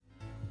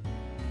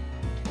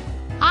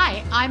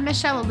Hi, I'm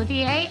Michelle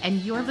Olivier,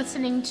 and you're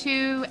listening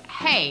to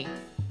Hey,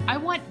 I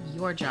Want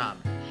Your Job,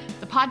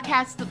 the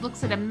podcast that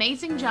looks at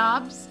amazing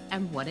jobs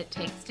and what it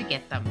takes to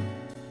get them.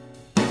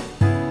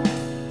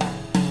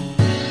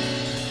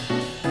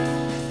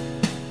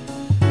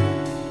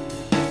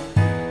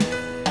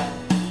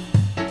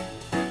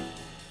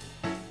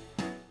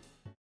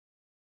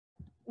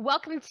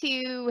 Welcome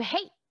to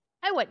Hey,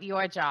 I Want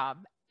Your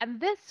Job. And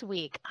this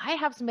week, I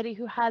have somebody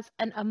who has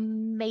an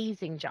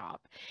amazing job.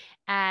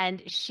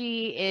 And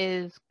she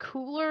is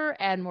cooler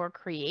and more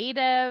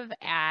creative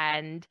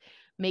and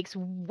makes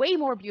way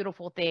more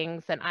beautiful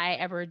things than I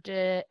ever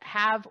did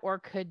have or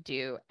could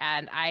do.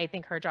 And I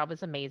think her job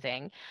is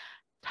amazing.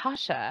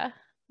 Tasha,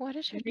 what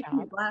is your Making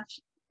me job?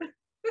 blush.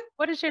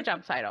 What is your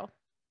job title?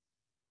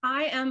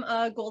 I am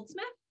a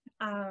goldsmith.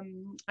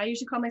 I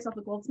usually call myself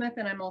a goldsmith,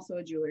 and I'm also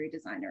a jewelry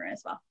designer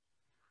as well.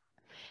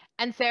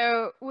 And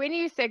so when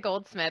you say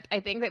goldsmith, I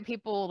think that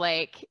people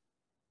like,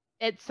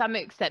 at some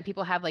extent,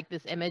 people have like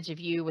this image of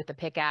you with a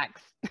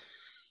pickaxe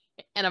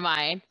in a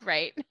mine,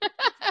 right?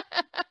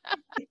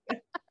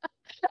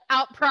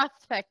 Out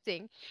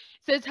prospecting.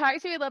 So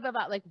talk to me a little bit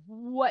about like,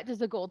 what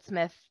does a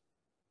goldsmith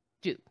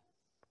do?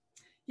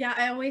 Yeah,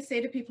 I always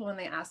say to people when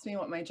they ask me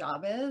what my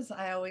job is,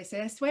 I always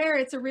say, I swear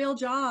it's a real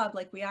job.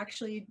 Like we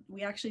actually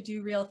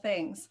do real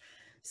things.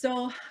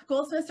 So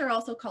goldsmiths are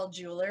also called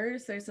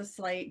jewelers. There's a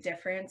slight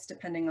difference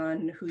depending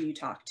on who you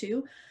talk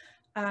to.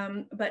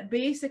 But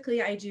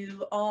basically I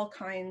do all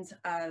kinds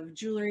of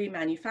jewelry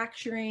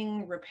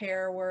manufacturing,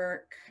 repair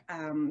work,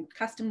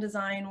 custom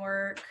design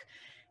work,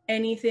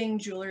 anything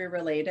jewelry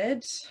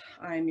related.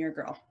 I'm your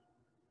girl.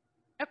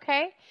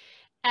 Okay.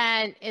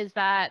 And is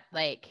that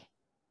like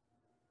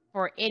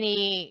for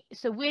any,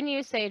 so when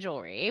you say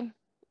jewelry,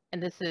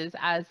 and this is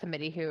as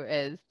somebody who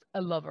is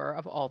a lover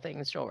of all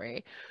things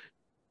jewelry,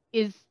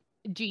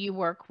 do you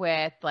work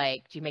with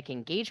like, do you make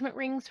engagement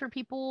rings for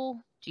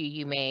people? Do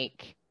you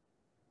make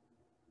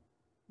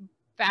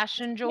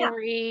fashion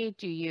jewelry?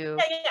 Do you,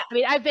 Yeah. I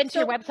mean, I've been to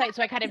your So website,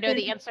 so I kind of know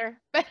the answer,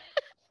 but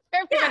for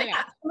everybody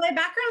else. my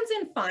background's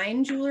in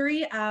fine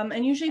jewelry,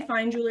 and usually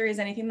fine jewelry is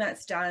anything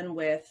that's done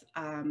with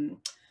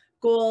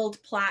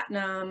gold,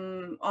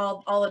 platinum,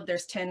 all of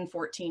there's 10,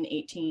 14,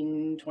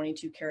 18,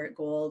 22 karat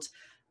gold,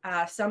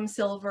 some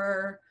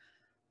silver,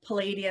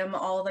 palladium,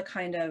 all the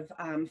kind of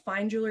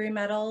fine jewelry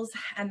metals.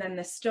 And then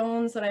the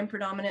stones that I'm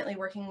predominantly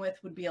working with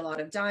would be a lot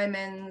of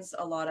diamonds,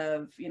 a lot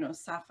of,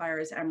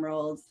 sapphires,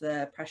 emeralds,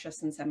 the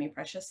precious and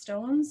semi-precious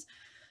stones.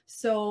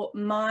 So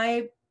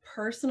my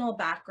personal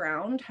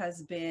background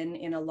has been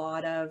in a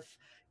lot of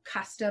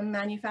custom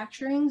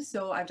manufacturing.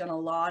 So I've done a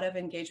lot of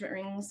engagement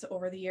rings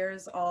over the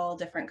years, all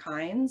different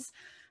kinds.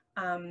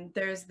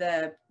 There's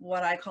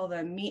what I call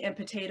the meat and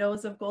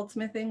potatoes of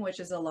goldsmithing, which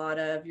is a lot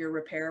of your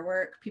repair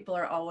work. People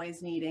are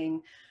always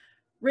needing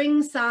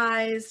ring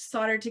size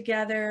soldered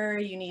together.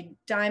 You need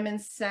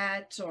diamonds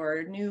set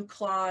or new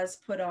claws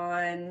put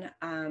on.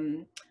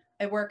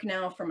 I work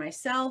now for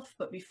myself,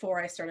 but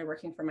before I started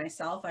working for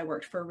myself, I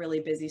worked for a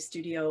really busy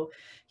studio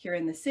here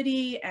in the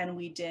city, and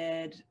we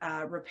did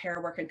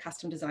repair work and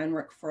custom design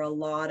work for a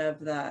lot of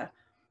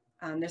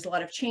there's a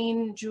lot of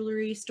chain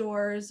jewelry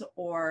stores,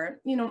 or,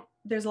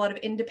 there's a lot of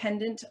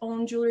independent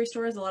owned jewelry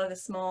stores. A lot of the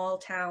small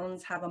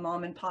towns have a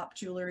mom and pop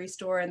jewelry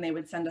store, and they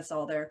would send us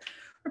all their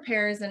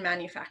repairs and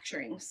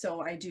manufacturing. So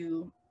I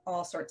do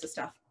all sorts of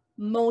stuff,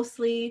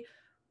 mostly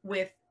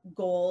with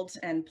gold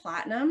and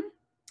platinum.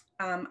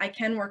 I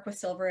can work with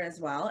silver as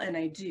well, and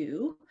I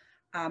do,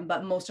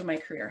 but most of my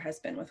career has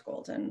been with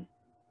gold and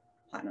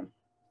platinum.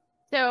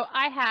 So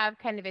I have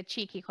kind of a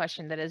cheeky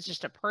question that is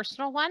just a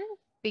personal one,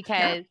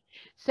 because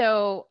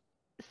so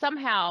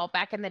somehow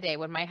back in the day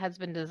when my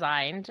husband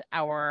designed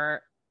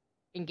our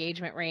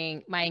engagement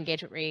ring, my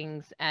engagement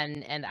rings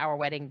and our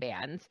wedding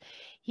bands,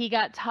 he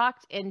got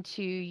talked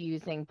into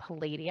using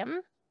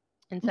palladium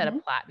instead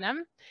of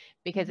platinum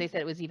because they said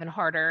it was even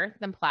harder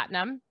than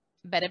platinum.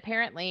 But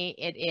apparently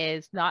it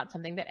is not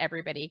something that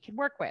everybody can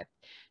work with.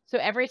 So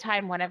every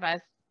time one of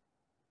us,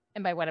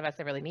 and by one of us,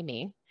 I really mean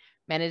me,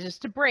 manages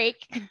to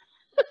break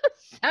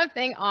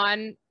something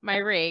on my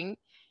ring,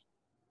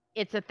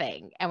 it's a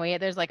thing. And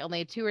there's like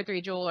only 2 or 3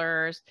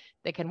 jewelers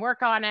that can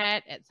work on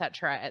it, et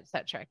cetera, et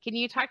cetera. Can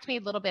you talk to me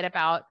a little bit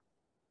about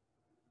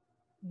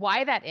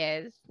why that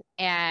is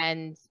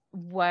and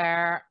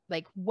what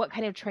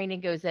kind of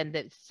training goes in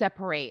that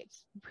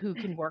separates who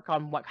can work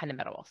on what kind of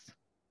metals?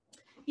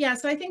 Yeah,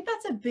 so I think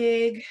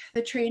the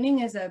training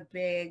is a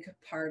big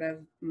part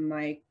of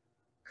my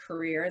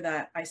career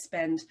that I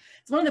spend.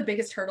 It's one of the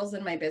biggest hurdles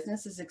in my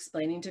business is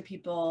explaining to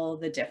people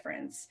the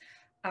difference.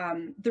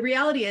 The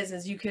reality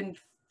is you can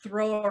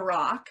throw a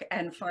rock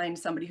and find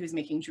somebody who's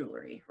making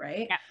jewelry,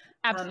 right? Yeah,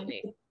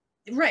 absolutely.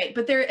 Right,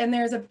 but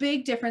there's a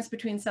big difference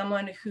between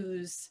someone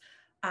who's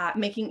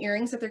making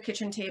earrings at their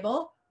kitchen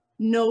table,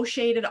 no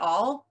shade at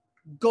all,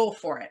 go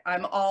for it.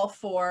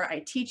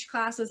 I teach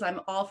classes, I'm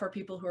all for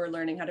people who are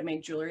learning how to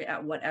make jewelry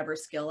at whatever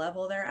skill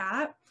level they're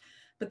at.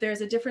 But there's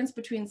a difference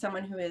between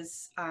someone who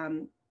is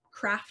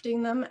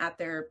crafting them at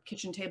their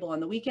kitchen table on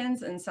the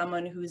weekends and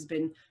someone who's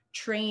been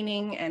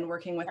training and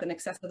working with an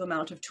excessive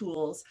amount of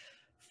tools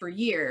for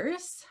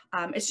years.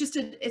 It's just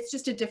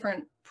a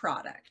different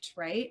product,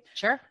 right?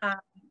 Sure.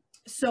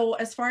 So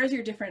as far as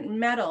your different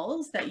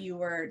metals that you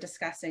were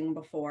discussing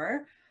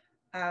before,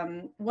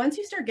 once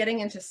you start getting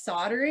into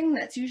soldering,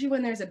 that's usually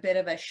when there's a bit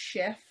of a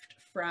shift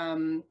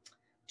from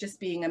just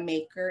being a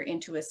maker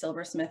into a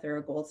silversmith or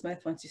a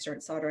goldsmith. Once you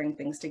start soldering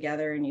things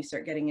together and you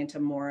start getting into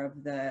more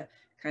of the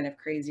kind of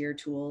crazier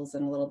tools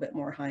and a little bit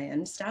more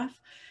high-end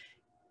stuff,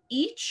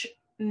 each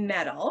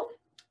metal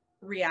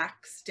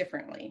reacts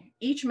differently.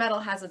 Each metal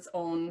has its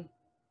own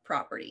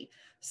property.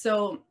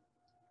 So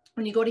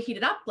when you go to heat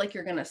it up, like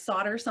you're going to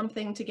solder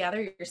something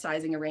together, you're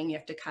sizing a ring, you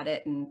have to cut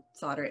it and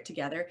solder it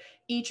together.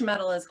 Each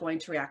metal is going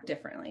to react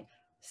differently.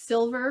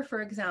 Silver,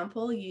 for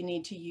example, you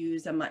need to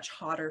use a much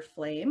hotter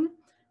flame,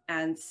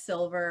 and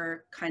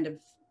silver kind of,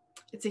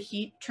 it's a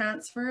heat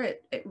transfer.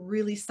 It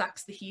really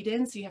sucks the heat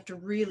in. So you have to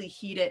really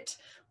heat it,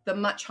 the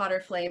much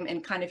hotter flame,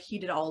 and kind of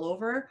heat it all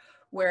over.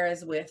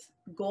 Whereas with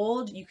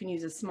gold, you can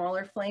use a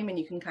smaller flame and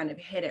you can kind of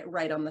hit it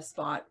right on the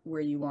spot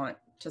where you want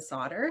to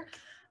solder.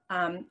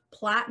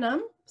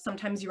 Platinum,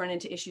 sometimes you run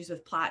into issues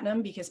with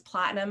platinum because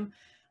platinum,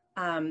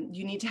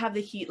 you need to have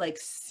the heat like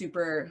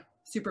super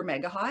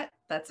mega hot.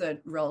 That's a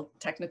real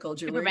technical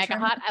jewelry Super mega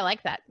term. hot. I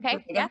like that.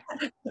 Okay. Yeah.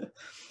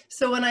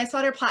 So when I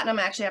solder platinum,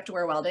 I actually have to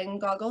wear welding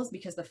goggles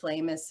because the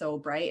flame is so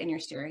bright and you're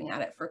staring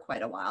at it for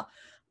quite a while.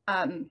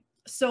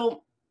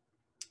 So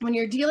when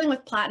you're dealing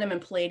with platinum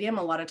and palladium,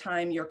 a lot of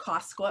time your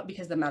costs go up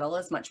because the metal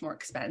is much more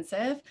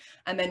expensive.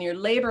 And then your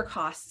labor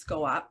costs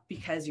go up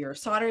because your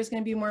solder is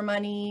going to be more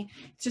money.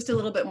 It's just a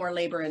little bit more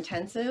labor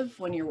intensive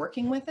when you're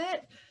working with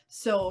it.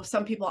 So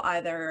some people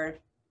either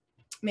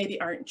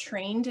maybe aren't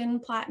trained in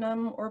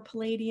platinum or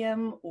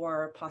palladium,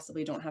 or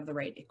possibly don't have the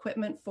right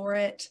equipment for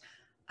it.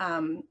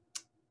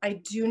 I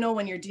do know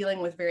when you're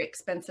dealing with very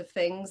expensive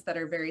things that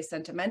are very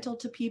sentimental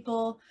to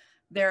people,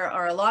 there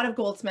are a lot of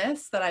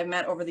goldsmiths that I've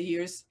met over the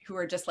years who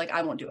are just like,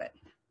 I won't do it,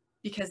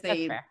 because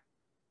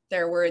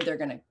they're worried they're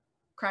going to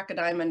crack a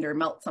diamond or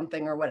melt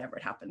something or whatever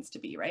it happens to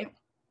be, right?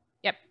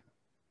 Yep.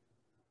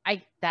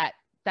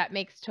 That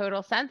makes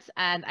total sense.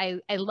 And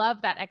I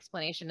love that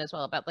explanation as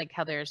well about like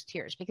how there's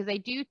tiers, because I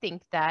do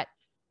think that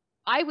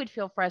I would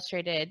feel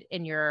frustrated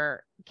in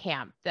your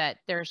camp that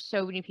there's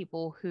so many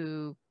people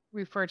who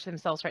refer to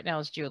themselves right now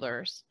as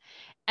jewelers,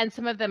 and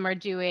some of them are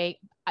doing,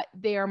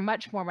 they are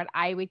much more what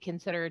I would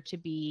consider to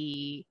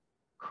be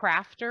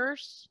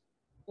crafters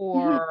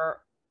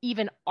or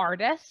even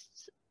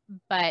artists.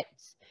 But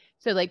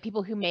so like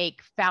people who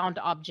make found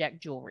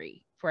object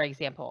jewelry, for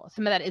example,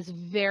 some of that is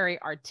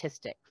very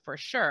artistic for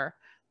sure,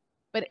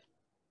 but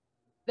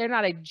they're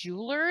not a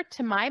jeweler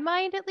to my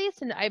mind, at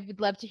least. And I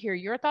would love to hear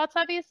your thoughts,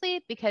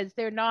 obviously, because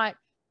they're not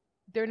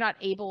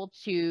able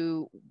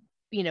to,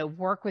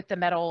 work with the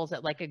metals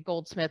at like a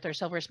goldsmith or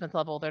silversmith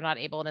level. They're not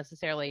able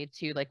necessarily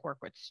to like work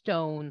with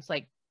stones,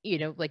 like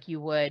you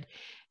would.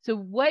 So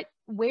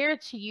where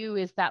to you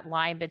is that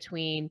line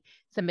between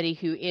somebody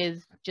who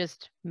is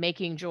just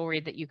making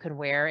jewelry that you can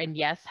wear and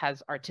yes,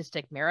 has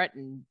artistic merit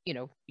and,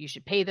 you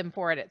should pay them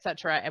for it,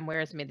 etc., and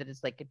where is somebody that is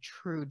like a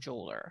true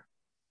jeweler?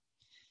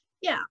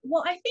 Yeah,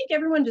 well, I think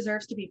everyone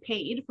deserves to be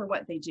paid for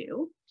what they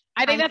do.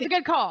 I think that's a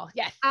good call.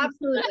 Yes.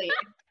 Absolutely.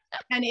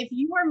 And if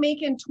you are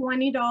making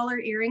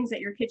 $20 earrings at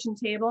your kitchen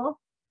table,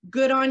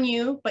 good on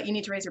you, but you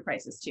need to raise your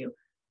prices too.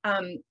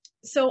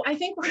 So I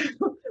think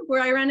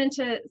where I run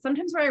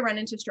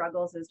into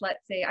struggles is,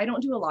 let's say I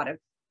don't do a lot of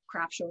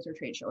craft shows or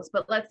trade shows,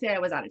 but let's say I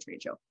was at a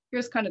trade show.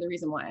 Here's kind of the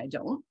reason why I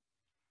don't.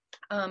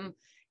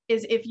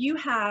 Is if you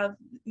have,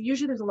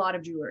 usually there's a lot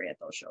of jewelry at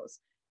those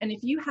shows. And if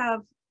you have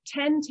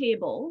 10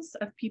 tables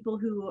of people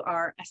who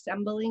are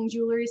assembling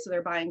jewelry, so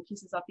they're buying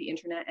pieces off the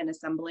internet and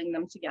assembling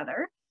them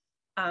together,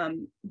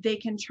 they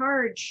can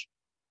charge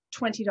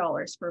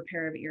 $20 for a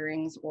pair of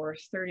earrings or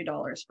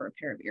 $30 for a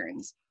pair of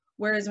earrings.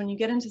 Whereas when you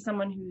get into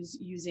someone who's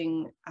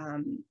using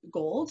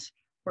gold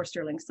or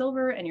sterling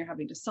silver and you're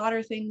having to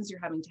solder things,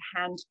 you're having to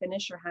hand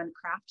finish or hand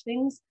craft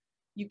things,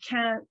 you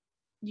can't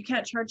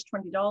charge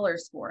 $20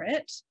 for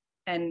it,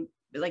 and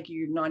like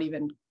you're not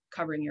even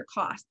covering your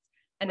costs.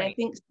 And right. I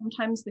think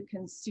sometimes the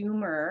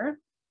consumer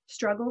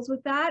struggles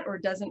with that or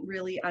doesn't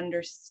really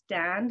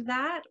understand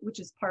that, which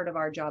is part of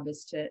our job,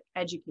 is to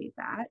educate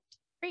that.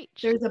 Great.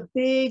 There's a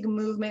big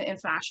movement in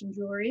fashion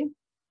jewelry,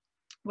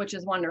 which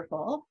is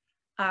wonderful.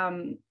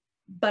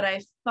 But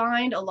I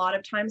find a lot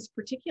of times,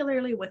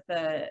 particularly with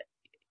the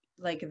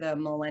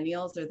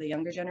millennials or the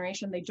younger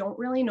generation, they don't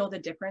really know the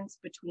difference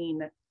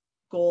between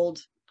gold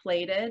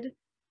plated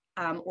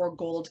or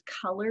gold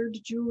colored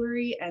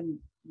jewelry and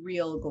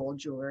real gold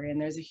jewelry. And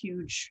there's a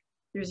huge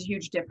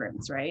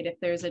difference, right? If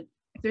there's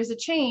a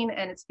chain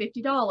and it's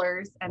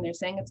 $50 and they're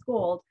saying it's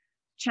gold,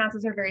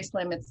 chances are very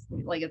slim it's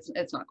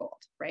not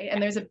gold, right?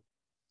 And there's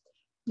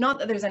not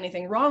that there's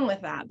anything wrong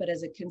with that, but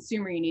as a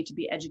consumer, you need to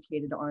be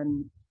educated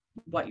on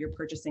what you're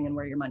purchasing and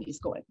where your money is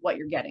going, what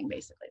you're getting,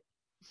 basically.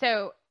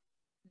 So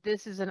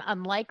this is an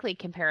unlikely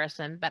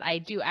comparison, but I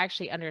do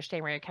actually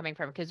understand where you're coming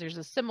from, because there's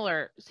a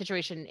similar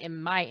situation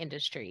in my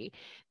industry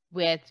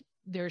with,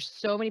 there's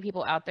so many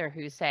people out there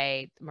who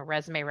say, I'm a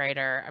resume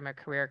writer, I'm a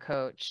career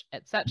coach,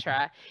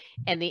 etc.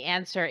 And the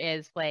answer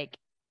is like,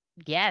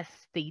 yes,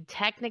 they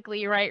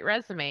technically write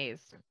resumes.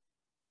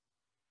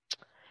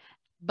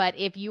 But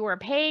if you are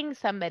paying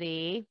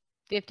somebody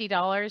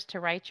 $50 to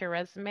write your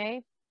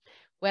resume,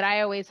 what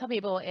I always tell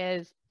people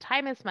is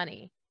time is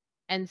money.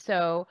 And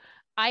so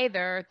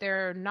either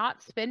they're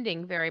not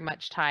spending very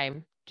much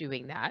time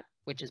doing that,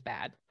 which is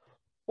bad,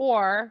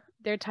 or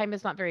their time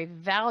is not very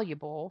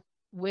valuable,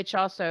 which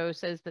also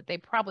says that they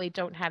probably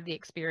don't have the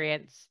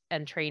experience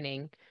and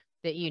training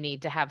that you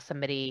need to have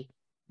somebody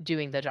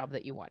doing the job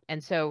that you want.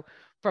 And so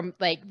from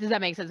like, does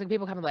that make sense? And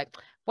people come like,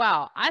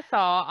 wow, I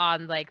saw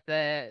on like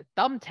the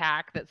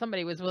Thumbtack that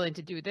somebody was willing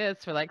to do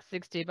this for like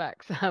 $60.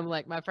 I'm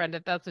like, my friend,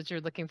 if that's what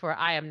you're looking for,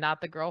 I am not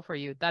the girl for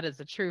you. That is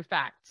a true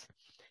fact.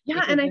 Yeah,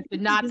 Because and I it's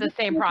think not the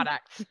same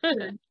products.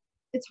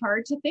 it's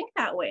hard to think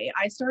that way.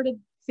 I started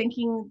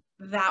thinking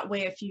that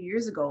way a few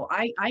years ago.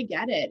 I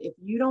get it. If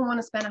you don't want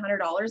to spend $100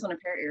 on a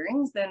pair of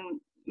earrings,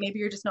 then maybe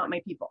you're just not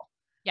my people.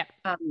 Yeah.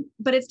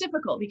 But it's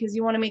difficult because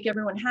you want to make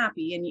everyone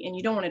happy, and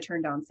you don't want to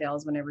turn down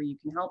sales whenever you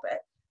can help it.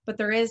 But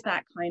there is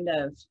that kind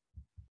of,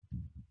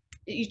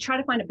 you try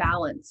to find a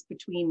balance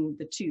between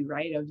the two,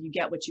 right? Of you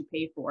get what you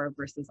pay for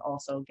versus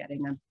also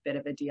getting a bit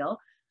of a deal.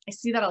 I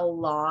see that a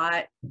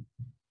lot.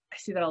 I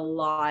see that a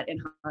lot in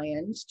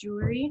high-end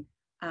jewelry.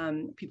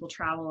 People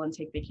travel and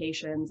take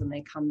vacations and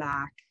they come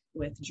back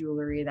with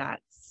jewelry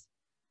that's,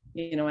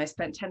 you know, I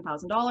spent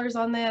 $10,000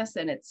 on this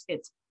and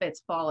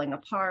it's falling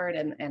apart,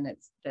 and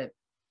it's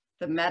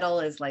the metal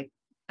is like,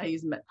 I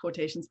use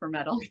quotations for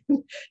metal,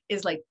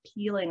 is like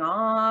peeling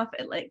off.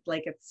 It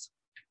like it's,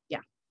 yeah,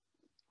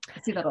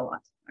 I see that a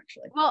lot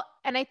actually. Well,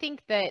 and I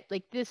think that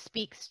like this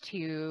speaks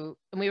to,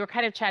 and we were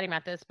kind of chatting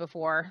about this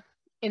before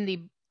in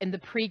the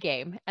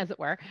pregame, as it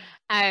were,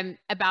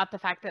 about the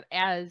fact that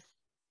as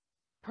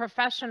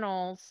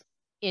professionals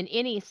in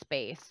any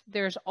space,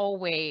 there's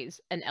always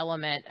an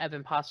element of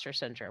imposter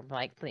syndrome.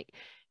 Like,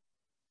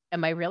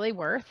 am I really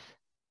worth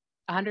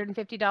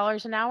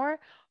 $150 an hour?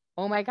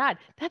 Oh my God,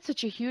 that's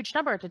such a huge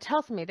number to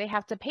tell somebody they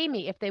have to pay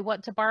me if they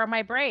want to borrow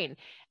my brain.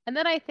 And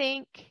then I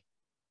think,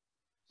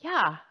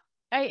 yeah,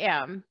 I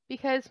am,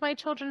 because my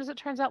children, as it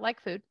turns out,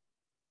 like food.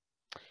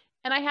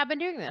 And I have been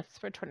doing this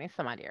for 20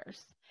 some odd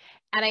years.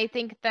 And I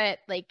think that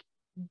like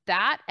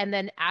that, and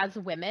then as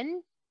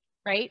women,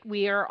 right,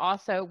 we are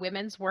also,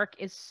 women's work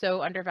is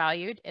so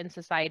undervalued in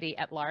society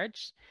at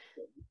large.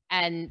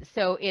 And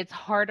so it's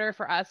harder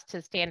for us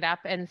to stand up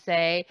and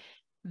say,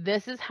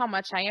 this is how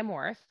much I am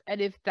worth. And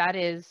if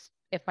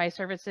my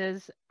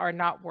services are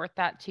not worth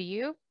that to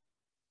you,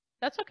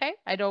 that's okay.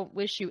 I don't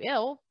wish you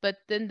ill, but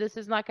then this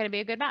is not going to be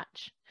a good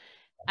match.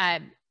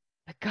 But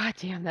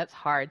goddamn, that's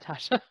hard,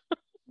 Tasha.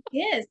 It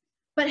is.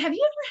 But have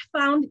you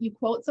ever found you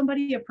quote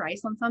somebody a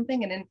price on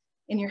something, and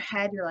in your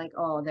head you're like,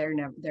 oh, they're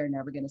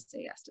never going to say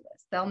yes to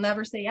this. They'll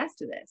never say yes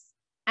to this.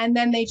 And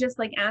then they just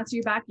like answer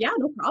you back, yeah,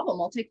 no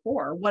problem, I'll take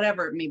 4,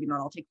 whatever. Maybe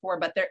not I'll take 4,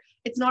 but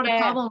it's not a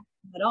problem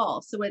at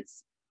all. So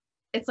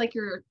it's like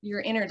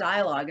your inner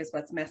dialogue is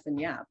what's messing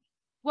you up.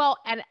 Well,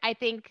 and I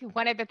think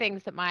one of the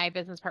things that my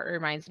business partner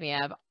reminds me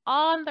of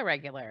on the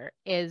regular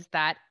is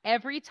that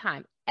every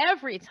time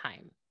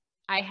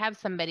I have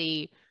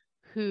somebody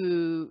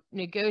who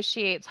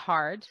negotiates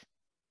hard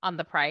on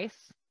the price,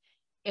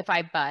 if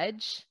I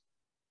budge,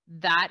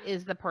 that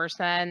is the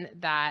person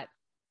that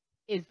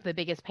is the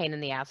biggest pain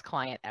in the ass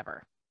client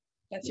ever.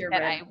 That's your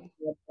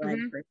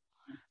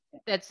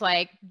That's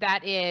like,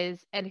 that is,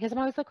 and because I'm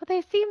always like, well,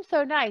 they seem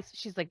so nice.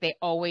 She's like, they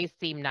always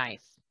seem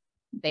nice.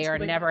 They are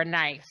never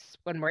nice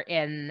when we're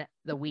in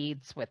the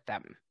weeds with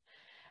them.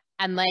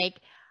 And like,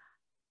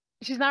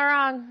 she's not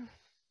wrong.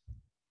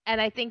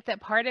 And I think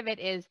that part of it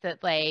is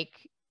that like,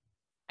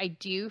 I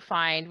do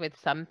find with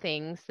some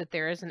things that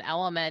there is an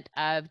element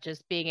of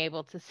just being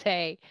able to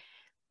say,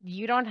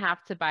 you don't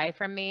have to buy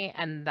from me,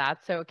 and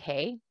that's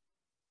okay.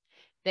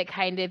 That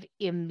kind of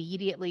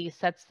immediately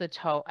sets the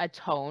a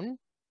tone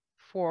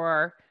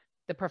for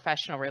the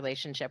professional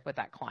relationship with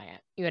that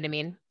client. You know what I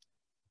mean?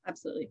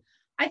 Absolutely.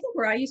 I think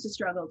where I used to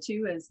struggle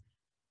too is,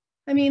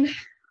 I mean,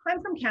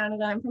 I'm from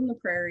Canada, I'm from the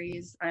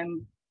prairies,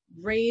 I'm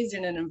raised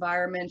in an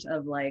environment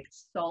of like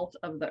salt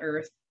of the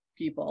earth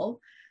people.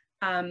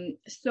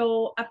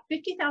 So a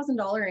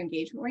 $50,000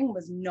 engagement ring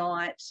was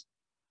not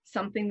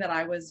something that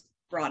I was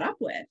brought up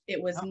with.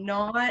 It was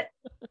not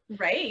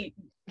right.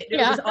 It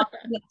was not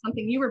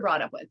something you were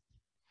brought up with.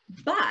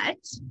 But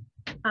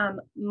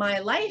my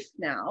life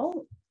now,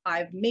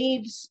 I've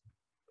made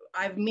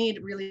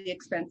really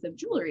expensive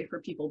jewelry for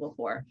people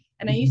before.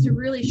 And I used to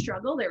really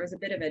struggle. There was a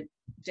bit of a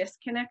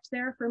disconnect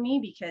there for me,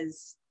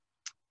 because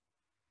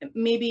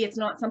maybe it's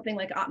not something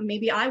like,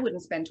 maybe I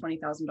wouldn't spend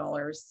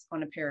 $20,000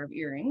 on a pair of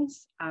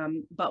earrings.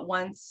 But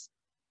once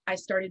I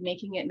started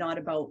making it not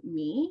about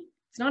me,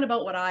 it's not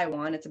about what I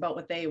want, it's about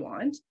what they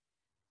want.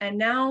 And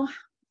now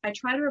I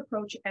try to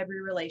approach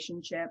every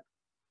relationship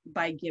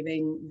by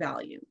giving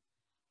value.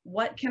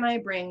 What can I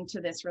bring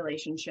to this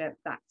relationship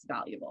that's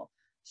valuable?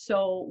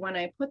 So when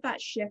I put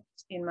that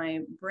shift in my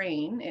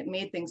brain, it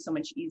made things so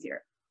much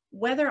easier.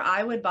 Whether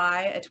I would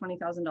buy a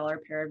 $20,000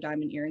 pair of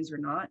diamond earrings or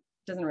not,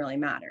 doesn't really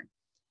matter.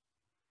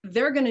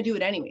 They're going to do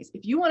it anyways.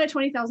 If you want a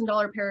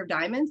 $20,000 pair of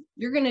diamonds,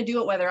 you're going to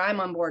do it whether I'm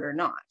on board or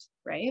not,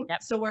 right?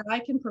 Yep. So where I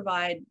can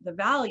provide the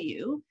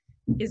value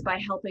is by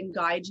helping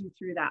guide you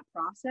through that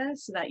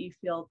process so that you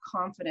feel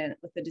confident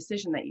with the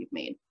decision that you've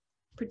made,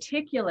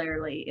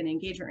 particularly in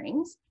engagement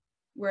rings,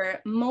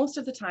 where most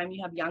of the time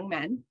you have young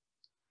men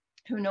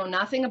who know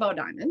nothing about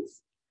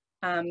diamonds.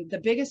 The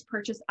biggest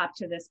purchase up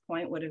to this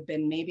point would have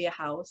been maybe a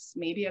house,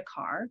 maybe a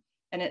car.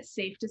 And it's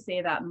safe to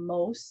say that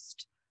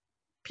most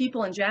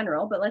people in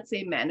general, but let's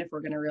say men, if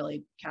we're going to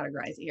really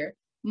categorize it here,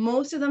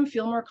 most of them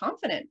feel more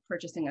confident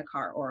purchasing a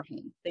car or a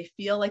home. They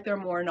feel like they're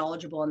more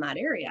knowledgeable in that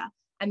area.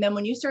 And then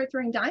when you start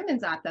throwing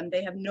diamonds at them,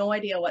 they have no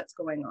idea what's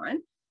going on.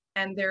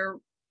 And they're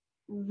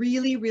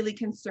really, really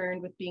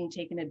concerned with being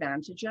taken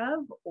advantage of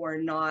or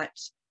not,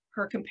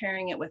 her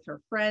comparing it with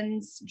her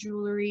friends'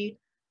 jewelry.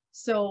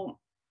 So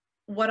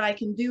what I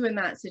can do in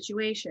that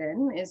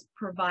situation is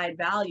provide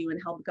value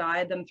and help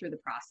guide them through the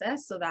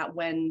process so that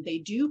when they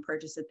do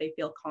purchase it, they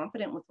feel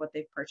confident with what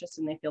they've purchased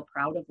and they feel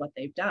proud of what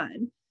they've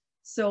done.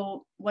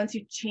 So once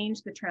you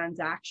change the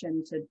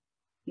transaction to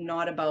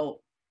not about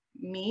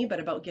me, but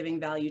about giving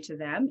value to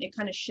them, it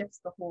kind of shifts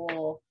the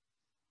whole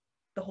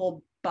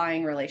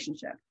buying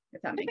relationship,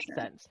 if that makes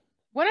sense.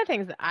 One of the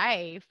things that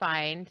I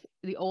find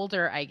the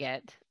older I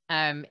get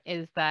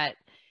is that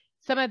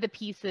some of the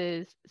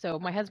pieces, so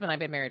my husband and I have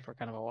been married for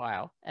kind of a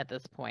while at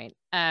this point.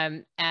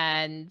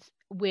 And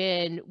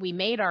when we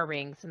made our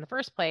rings in the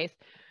first place,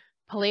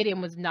 palladium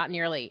was not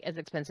nearly as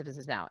expensive as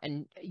it is now.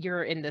 And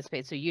you're in this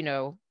space, so you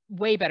know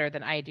way better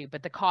than I do,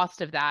 but the cost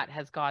of that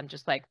has gone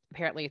just like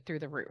apparently through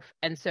the roof.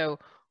 And so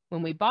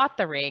when we bought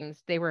the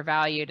rings, they were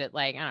valued at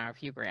like, I don't know, a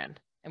few grand.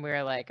 And we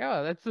were like,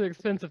 oh, that's an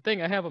expensive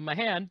thing I have on my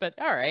hand, but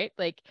all right.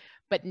 Like,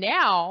 but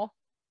now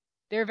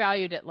they're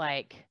valued at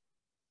like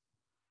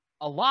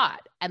a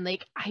lot. And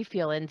like, I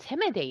feel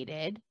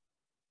intimidated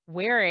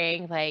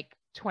wearing like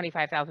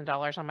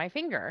 $25,000 on my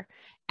finger.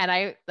 And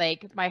I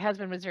like, my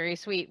husband was very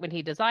sweet when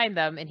he designed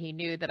them and he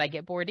knew that I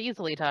get bored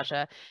easily,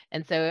 Tasha.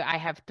 And so I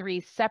have 3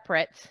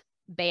 separate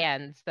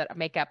bands that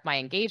make up my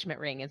engagement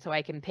ring. And so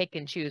I can pick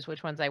and choose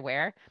which ones I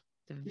wear.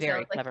 It's a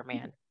very clever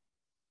man.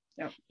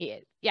 Yeah. He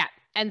is. Yeah.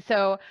 And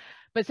so,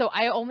 but so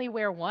I only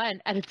wear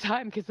one at a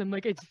time because I'm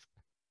like,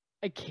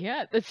 I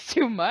can't. That's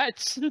too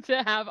much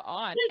to have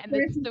on. And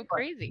it's so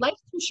crazy.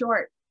 Life's too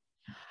short.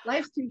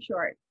 Life's too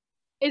short.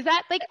 Is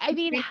that like, I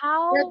mean,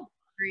 how?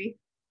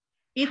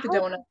 Eat the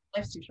donut.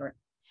 Life's too short.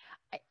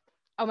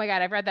 Oh my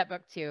God, I've read that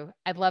book too.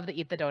 I love the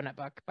Eat the Donut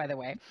book, by the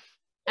way.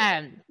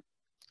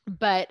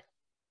 But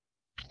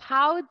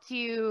how do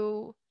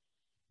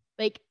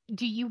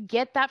you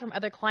get that from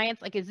other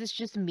clients? Like, is this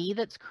just me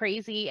that's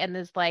crazy and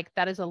is like,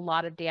 that is a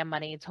lot of damn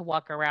money to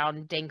walk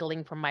around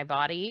dangling from my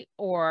body?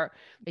 Or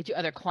like, do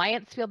other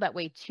clients feel that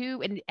way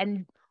too?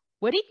 And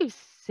what do you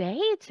say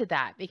to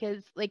that?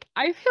 Because like,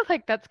 I feel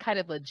like that's kind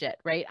of legit,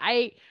 right?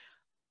 I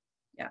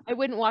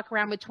wouldn't walk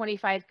around with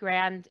 25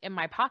 grand in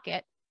my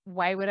pocket.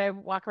 Why would I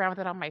walk around with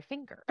it on my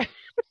finger?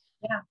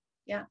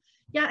 Yeah.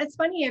 It's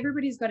funny.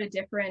 Everybody's got a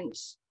different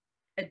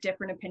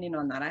opinion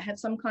on that. I have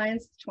some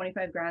clients,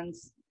 25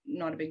 grand's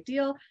not a big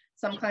deal.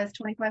 Some clients,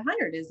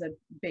 2,500 is a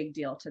big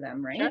deal to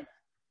them, right?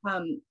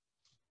 Sure.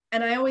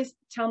 And I always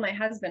tell my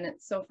husband,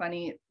 it's so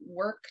funny,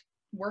 work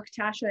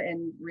Tasha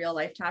and real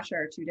life Tasha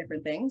are 2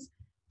 different things.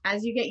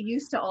 As you get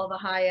used to all the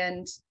high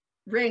end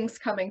rings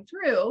coming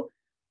through,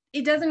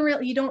 it doesn't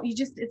really,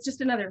 it's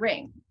just another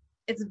ring.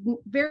 It's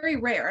very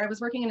rare. I was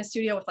working in a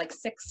studio with like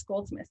 6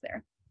 goldsmiths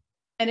there.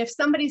 And if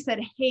somebody said,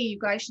 hey, you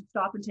guys should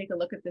stop and take a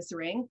look at this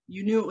ring,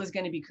 you knew it was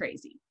going to be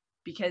crazy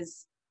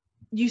because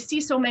you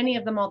see so many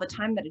of them all the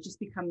time that it just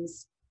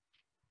becomes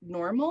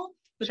normal.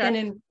 But then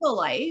in real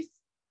life,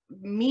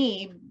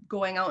 me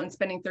going out and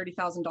spending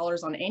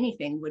 $30,000 on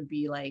anything would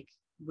be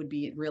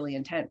really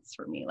intense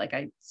for me. Like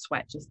I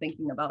sweat just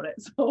thinking about it.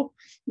 So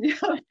yeah.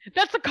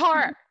 That's a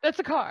car. That's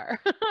a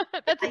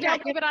down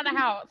payment on a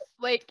house.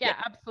 Like,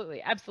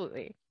 absolutely.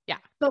 Absolutely. Yeah.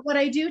 But what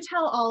I do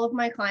tell all of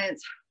my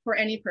clients for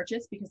any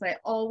purchase, because I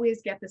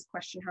always get this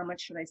question, how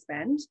much should I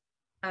spend?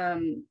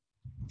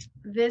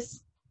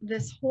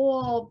 This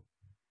whole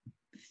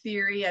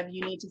theory of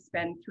you need to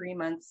spend 3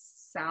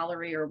 months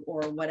salary or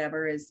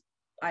whatever is,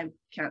 I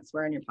can't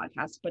swear on your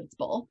podcast, but it's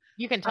bull.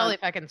 You can totally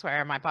fucking swear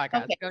on my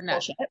podcast. Okay, go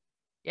nuts. Bullshit.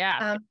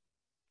 Yeah.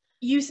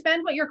 You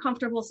spend what you're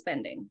comfortable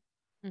spending,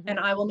 and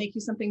I will make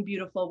you something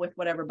beautiful with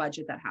whatever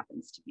budget that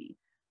happens to be.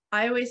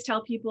 I always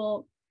tell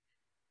people,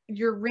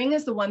 your ring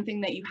is the one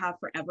thing that you have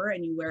forever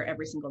and you wear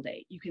every single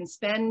day. You can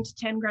spend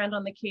 10 grand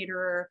on the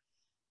caterer,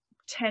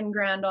 10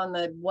 grand on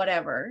the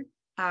whatever.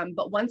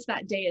 But once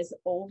that day is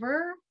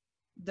over,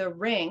 the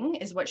ring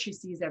is what she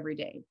sees every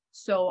day.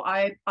 So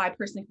I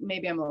personally,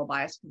 maybe I'm a little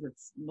biased because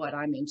it's what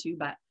I'm into,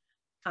 but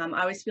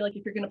I always feel like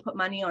if you're going to put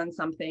money on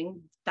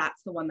something,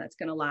 that's the one that's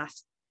going to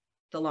last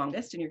the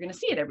longest and you're going to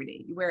see it every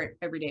day. You wear it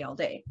every day, all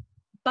day.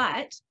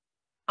 But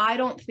I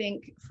don't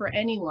think for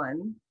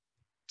anyone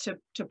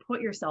to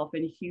put yourself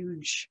in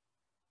huge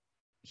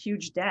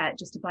debt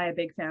just to buy a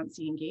big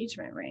fancy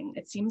engagement ring.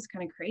 It seems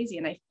kind of crazy.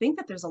 And I think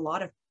that there's a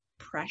lot of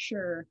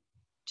pressure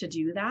to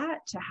do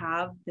that, to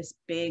have this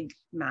big,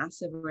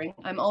 massive ring.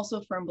 I'm also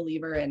a firm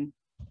believer in,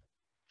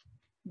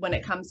 when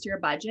it comes to your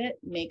budget,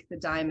 make the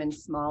diamond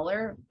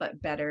smaller,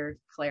 but better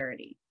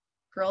clarity.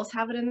 Girls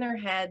have it in their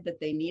head that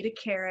they need a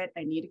carat,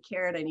 I need a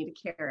carat, I need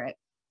a carat.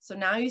 So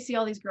now you see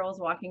all these girls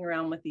walking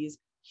around with these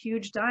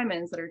huge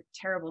diamonds that are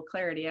terrible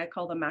clarity. I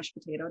call them mashed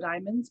potato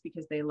diamonds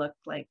because they look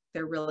like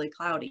they're really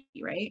cloudy,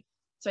 right?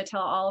 So I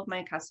tell all of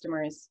my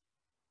customers,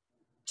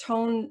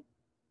 tone,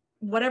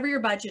 whatever your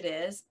budget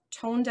is,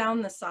 tone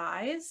down the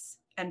size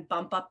and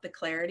bump up the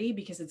clarity,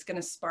 because it's going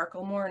to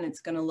sparkle more and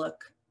it's going to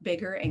look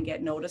bigger and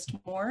get noticed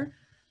more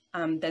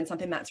than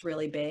something that's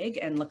really big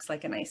and looks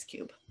like an ice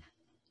cube.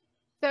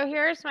 So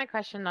here's my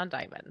question on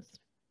diamonds.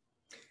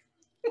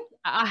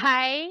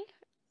 I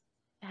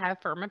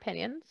have firm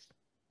opinions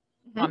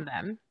on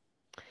them.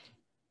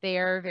 They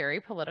are very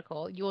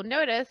political. You will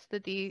notice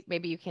that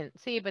maybe you can't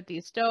see, but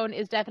the stone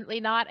is definitely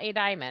not a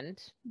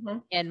diamond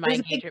in my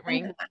engagement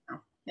ring,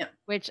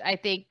 which I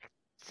think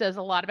says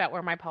a lot about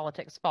where my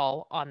politics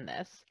fall on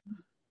this.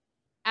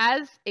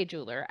 As a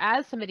jeweler,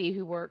 as somebody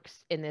who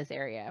works in this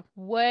area,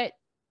 what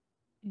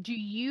do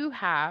you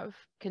have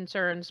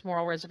concerns,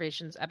 moral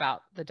reservations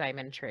about the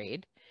diamond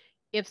trade?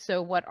 If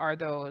so, what are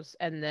those?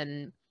 And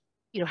then,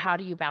 how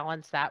do you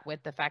balance that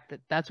with the fact that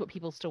that's what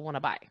people still want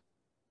to buy?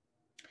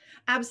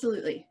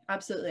 Absolutely.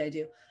 Absolutely, I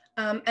do.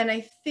 And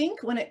I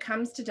think when it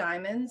comes to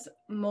diamonds,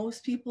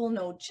 most people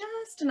know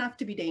just enough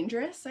to be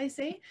dangerous, I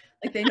say.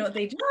 Like they know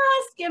they just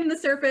skim the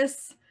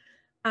surface.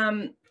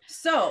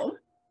 So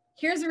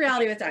here's the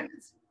reality with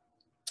diamonds.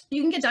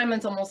 You can get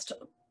diamonds almost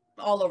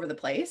all over the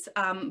place,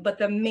 but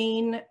the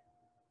main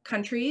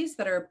countries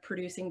that are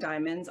producing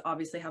diamonds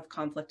obviously have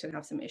conflict and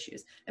have some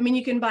issues. I mean,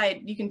 you can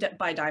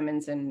buy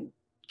diamonds in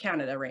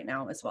Canada right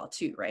now as well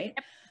too, right?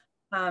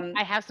 Yep.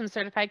 I have some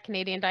certified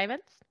Canadian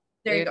diamonds.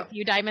 There you go. A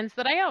few diamonds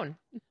that I own.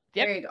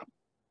 Yep. There you go.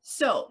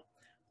 So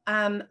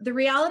the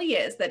reality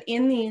is that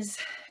in these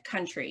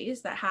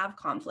countries that have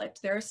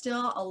conflict, there are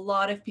still a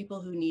lot of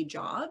people who need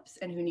jobs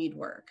and who need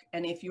work.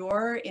 And if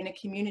you're in a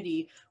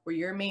community where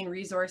your main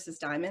resource is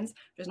diamonds,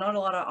 there's not a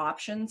lot of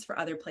options for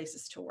other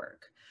places to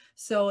work.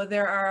 So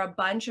there are a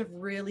bunch of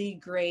really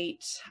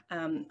great,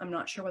 I'm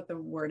not sure what the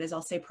word is,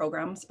 I'll say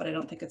programs, but I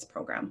don't think it's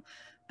program.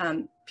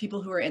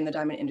 People who are in the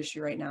diamond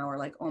industry right now are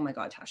like, oh my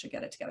God, Tasha,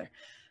 get it together.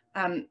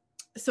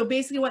 So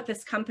basically what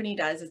this company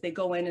does is they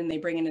go in and they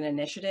bring in an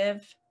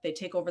initiative, they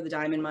take over the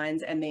diamond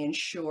mines and they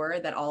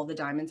ensure that all the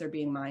diamonds are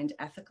being mined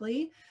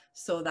ethically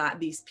so that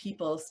these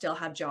people still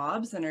have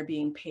jobs and are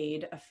being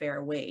paid a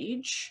fair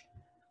wage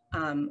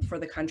for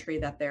the country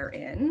that they're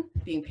in,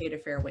 being paid a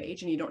fair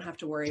wage, and you don't have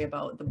to worry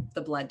about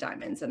the blood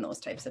diamonds and those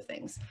types of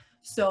things.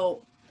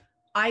 So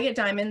I get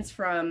diamonds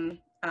from,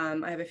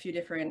 I have a few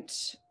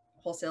different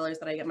wholesalers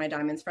that I get my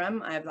diamonds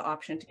from. I have the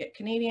option to get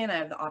Canadian, I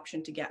have the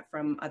option to get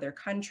from other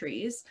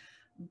countries.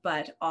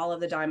 But all of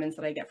the diamonds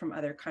that I get from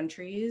other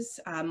countries,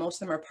 most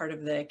of them are part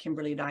of the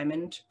Kimberley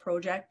Diamond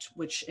Project,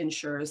 which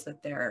ensures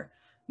that they're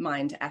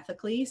mined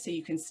ethically. So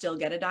you can still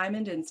get a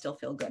diamond and still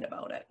feel good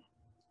about it.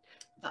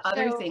 The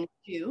other thing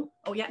too,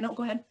 oh yeah, no,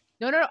 go ahead.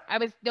 No,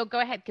 go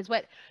ahead.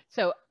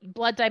 So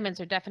blood diamonds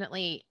are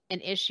definitely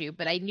an issue,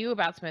 but I knew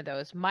about some of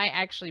those. My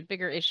actually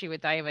bigger issue with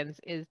diamonds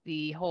is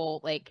the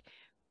whole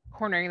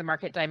cornering the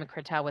market diamond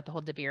cartel with the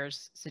whole De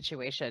Beers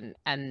situation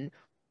and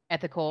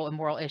ethical and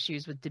moral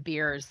issues with De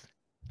Beers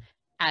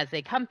as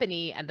a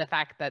company, and the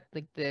fact that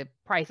the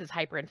price is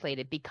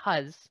hyperinflated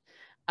because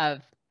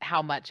of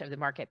how much of the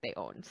market they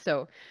own.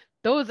 So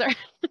those are,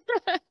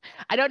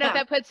 I don't know if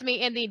that puts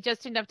me in the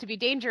just enough to be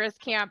dangerous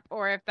camp,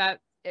 or if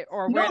that,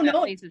 or where that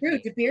places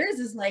it's true. De Beers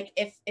is like,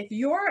 if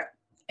you're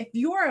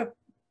a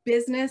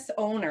business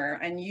owner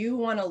and you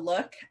want to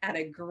look at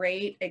a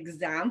great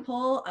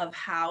example of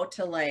how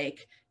to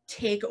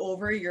take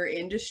over your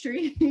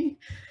industry,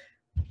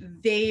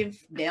 they've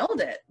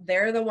nailed it.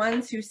 They're the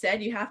ones who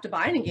said you have to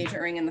buy an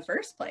engagement ring in the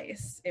first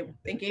place.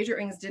 Engagement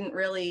rings didn't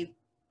really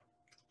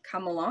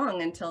come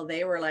along until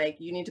they were like,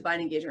 you need to buy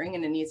an engagement ring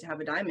and it needs to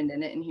have a diamond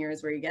in it, and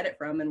here's where you get it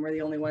from, and we're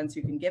the only ones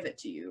who can give it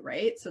to you,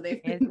 right? So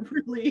they've been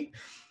really,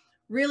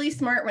 really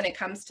smart when it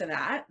comes to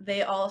that.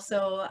 They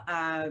also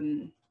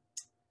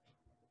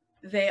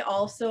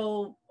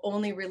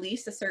only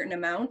release a certain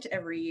amount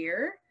every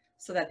year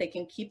so that they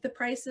can keep the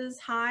prices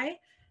high,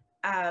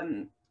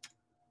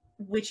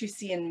 which you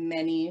see in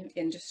many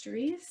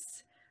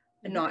industries,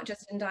 not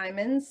just in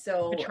diamonds.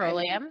 So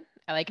petroleum,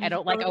 I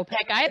don't like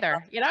OPEC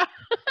either, Yeah,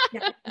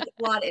 a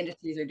lot of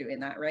industries are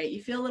doing that, right?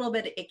 You feel a little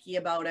bit icky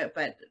about it,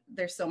 but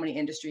there's so many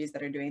industries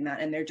that are doing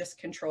that, and they're just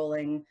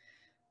controlling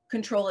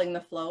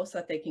the flow so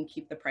that they can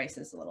keep the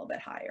prices a little bit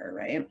higher,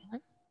 right?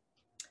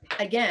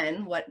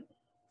 Again, what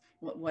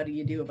do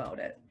you do about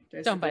it?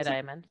 Don't buy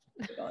diamonds.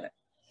 About it.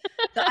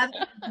 The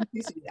other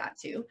you do that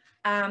too.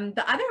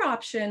 The other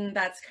option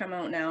that's come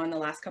out now in the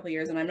last couple of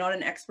years, and I'm not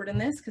an expert in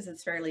this because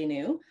it's fairly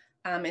new,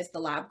 is the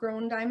lab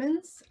grown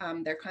diamonds.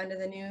 They're kind of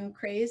the new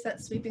craze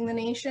that's sweeping the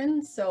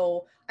nation.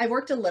 So I've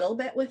worked a little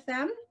bit with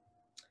them.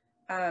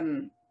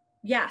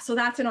 Yeah, so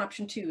that's an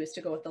option too, is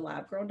to go with the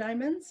lab grown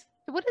diamonds.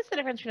 So what is the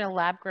difference between a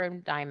lab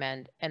grown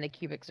diamond and a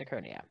cubic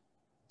zirconia?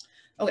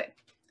 Okay,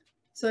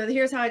 so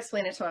here's how I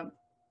explain it to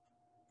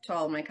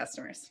all of my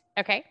customers.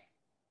 Okay.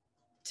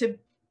 To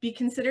be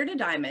considered a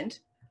diamond,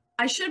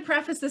 I should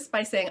preface this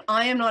by saying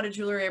I am not a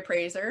jewelry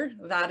appraiser.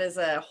 That is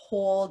a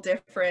whole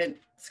different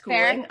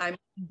schooling. Fair. I'm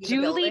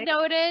Duly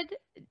noted.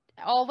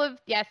 All of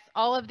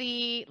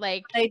the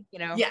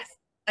Yes,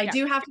 I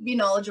do have to be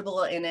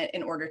knowledgeable in it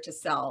in order to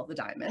sell the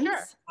diamonds.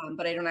 Sure.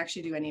 But I don't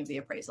actually do any of the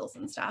appraisals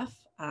and stuff,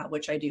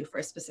 which I do for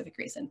a specific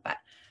reason. But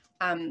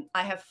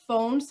I have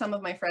phoned some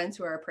of my friends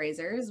who are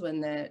appraisers when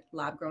the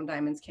lab grown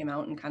diamonds came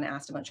out and kind of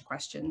asked a bunch of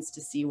questions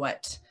to see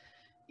what,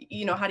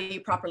 how do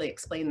you properly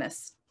explain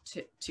this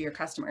to your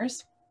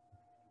customers?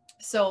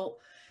 So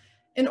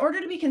in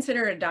order to be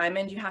considered a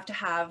diamond, you have to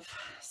have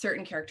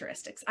certain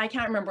characteristics. I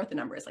can't remember what the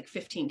number is, like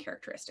 15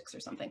 characteristics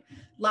or something.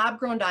 Lab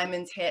grown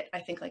diamonds hit, I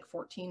think, like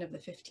 14 of the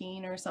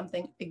 15 or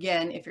something.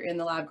 Again, if you're in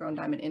the lab grown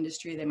diamond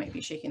industry, they might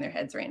be shaking their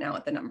heads right now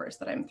at the numbers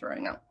that I'm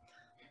throwing out.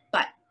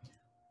 But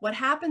what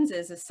happens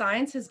is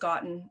science has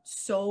gotten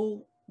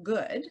so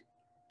good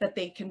that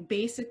they can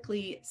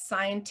basically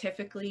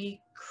scientifically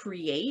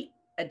create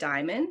a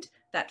diamond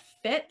that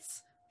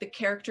fits the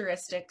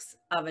characteristics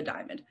of a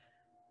diamond.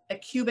 A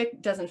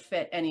cubic doesn't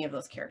fit any of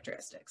those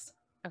characteristics.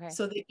 Okay.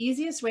 So the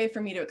easiest way for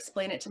me to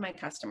explain it to my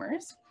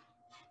customers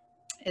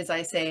is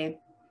I say,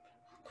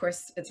 of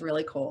course, it's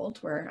really cold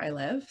where I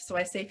live. So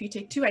I say, if you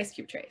take 2 ice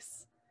cube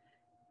trays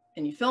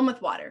and you fill them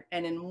with water,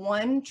 and in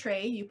one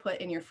tray you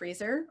put in your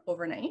freezer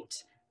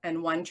overnight,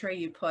 and one tray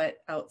you put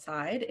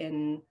outside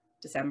in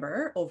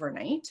December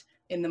overnight,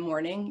 in the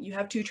morning, you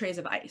have 2 trays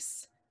of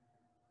ice.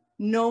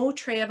 No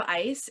tray of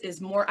ice is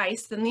more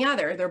ice than the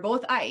other. They're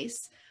both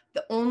ice.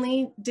 The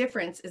only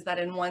difference is that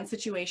in one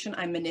situation,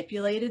 I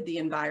manipulated the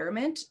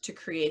environment to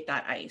create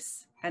that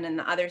ice. And in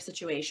the other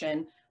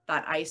situation,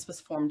 that ice was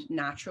formed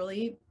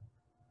naturally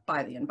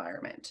by the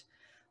environment.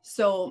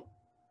 So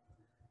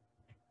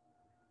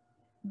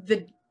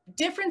the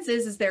difference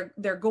is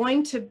they're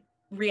going to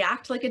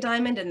react like a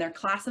diamond and they're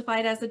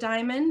classified as a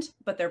diamond,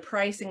 but their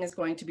pricing is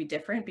going to be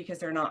different because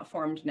they're not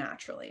formed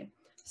naturally.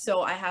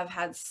 So I have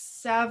had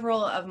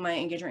several of my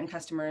engagement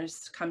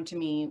customers come to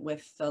me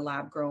with the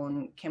lab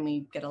grown, can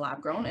we get a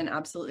lab grown? And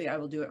absolutely, I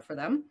will do it for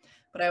them.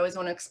 But I always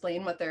want to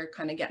explain what they're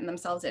kind of getting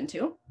themselves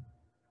into.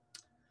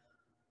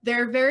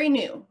 They're very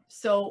new.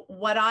 So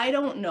what I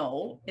don't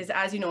know is,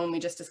 as you know, when we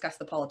just discussed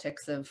the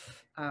politics of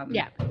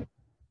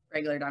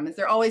regular diamonds,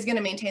 they're always going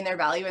to maintain their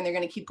value and they're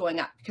going to keep going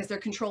up because they're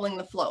controlling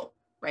the flow.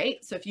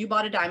 Right? So if you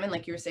bought a diamond,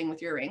 like you were saying with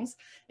your rings,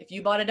 if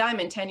you bought a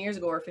diamond 10 years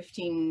ago or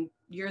 15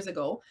 years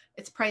ago,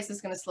 its price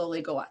is going to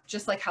slowly go up,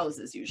 just like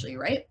houses usually,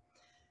 right?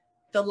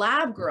 The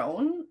lab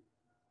grown,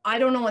 I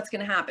don't know what's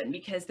going to happen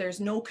because there's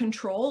no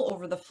control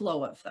over the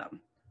flow of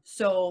them.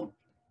 So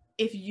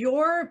if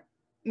you're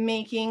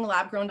making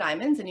lab grown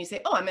diamonds and you say,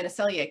 oh, I'm going to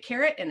sell you a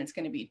carat and it's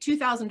going to be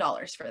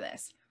 $2,000 for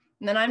this.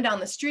 And then I'm down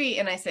the street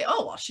and I say,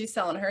 oh, well, she's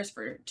selling hers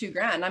for $2,000.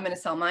 I'm going to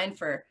sell mine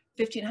for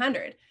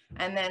 $1,500.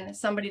 And then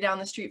somebody down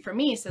the street from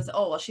me says,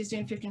 oh, well, she's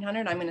doing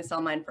 $1,500. I'm going to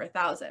sell mine for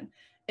 $1,000.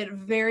 It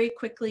very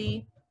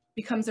quickly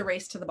becomes a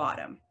race to the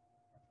bottom.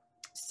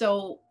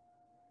 So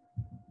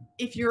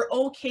if you're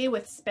okay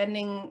with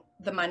spending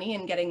the money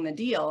and getting the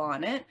deal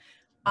on it,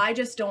 I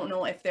just don't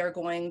know if they're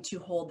going to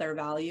hold their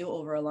value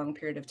over a long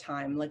period of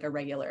time like a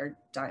regular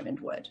diamond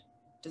would.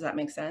 Does that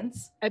make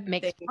sense? It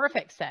makes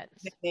perfect sense.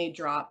 They may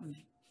drop,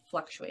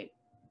 fluctuate.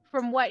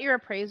 From what your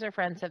appraiser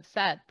friends have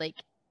said, like,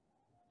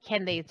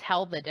 can they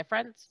tell the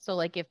difference? So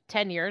like if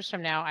 10 years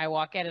from now I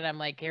walk in and I'm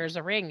like, here's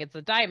a ring, it's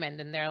a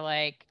diamond, and they're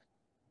like,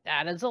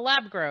 that is a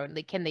lab grown.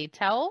 Like, can they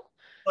tell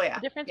the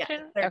difference?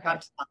 Yeah. Okay.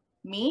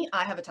 Me,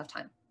 I have a tough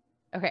time.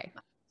 Okay.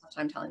 Tough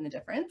time telling the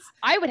difference.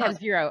 I would have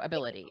zero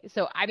ability.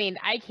 So I mean,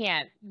 I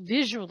can't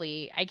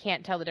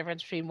tell the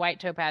difference between white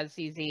topaz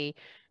CZ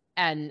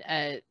and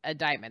a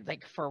diamond,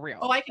 like, for real.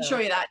 Oh, I can show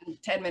you that in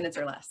 10 minutes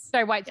or less.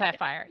 Sorry, white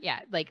sapphire. Yeah.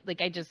 Like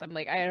I'm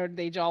like, I don't,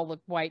 they all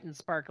look white and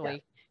sparkly.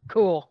 Yeah.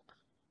 Cool.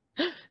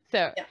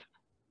 So,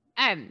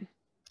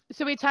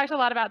 so we talked a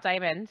lot about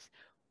diamonds.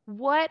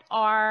 What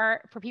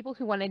are, for people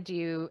who want to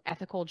do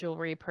ethical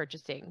jewelry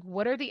purchasing,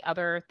 what are the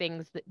other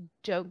things that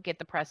don't get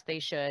the press they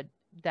should,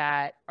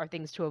 that are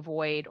things to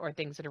avoid or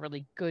things that are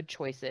really good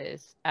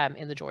choices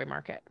in the jewelry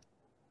market?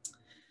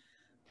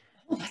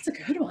 Oh, that's a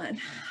good one.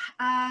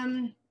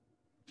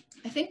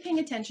 I think paying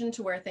attention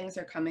to where things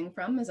are coming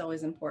from is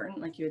always important.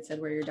 Like you had said,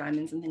 where your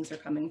diamonds and things are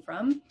coming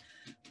from,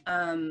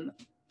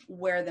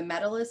 where the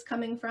metal is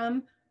coming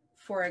from.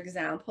 For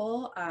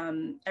example,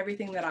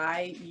 everything that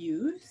I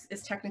use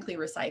is technically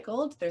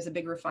recycled. There's a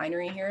big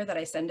refinery here that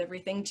I send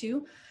everything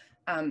to.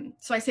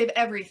 So I save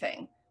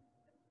everything.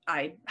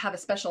 I have a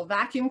special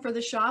vacuum for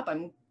the shop.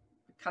 I'm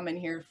coming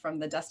here from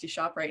the dusty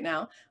shop right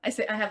now. I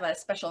have a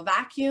special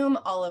vacuum,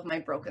 all of my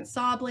broken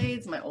saw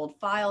blades, my old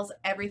files,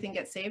 everything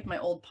gets saved, my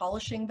old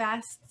polishing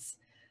vests.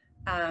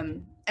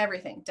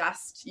 Everything,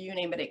 dust, you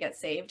name it, it gets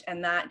saved,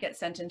 and that gets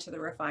sent into the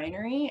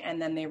refinery, and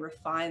then they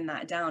refine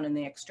that down and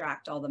they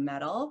extract all the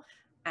metal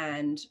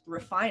and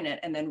refine it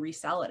and then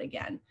resell it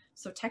again.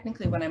 So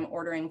technically when I'm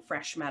ordering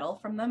fresh metal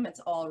from them, it's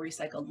all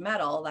recycled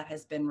metal that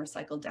has been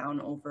recycled down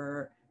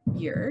over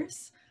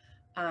years.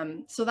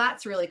 So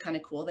that's really kind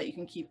of cool that you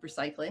can keep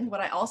recycling.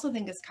 What I also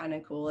think is kind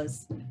of cool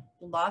is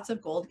lots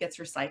of gold gets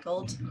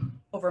recycled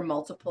over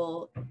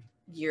multiple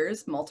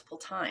years, multiple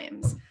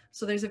times.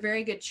 So there's a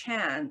very good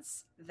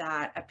chance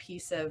that a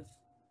piece of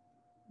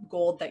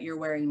gold that you're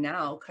wearing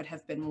now could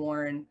have been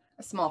worn,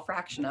 a small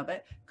fraction of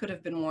it could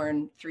have been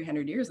worn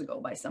 300 years ago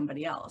by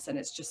somebody else. And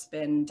it's just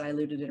been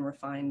diluted and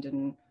refined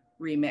and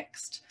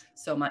remixed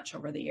so much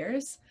over the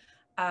years.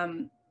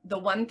 The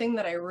one thing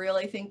that I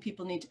really think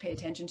people need to pay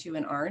attention to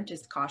and aren't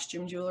is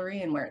costume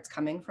jewelry and where it's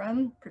coming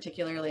from,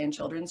 particularly in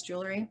children's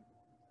jewelry.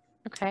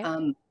 Okay.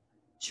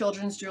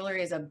 Children's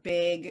jewelry is a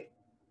big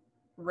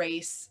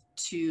race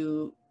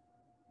to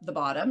the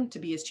bottom to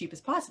be as cheap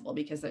as possible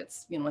because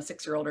it's, you know, a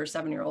 6-year-old or a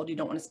 7-year-old, you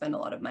don't want to spend a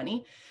lot of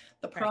money.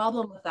 The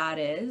problem with that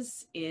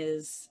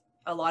is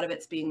a lot of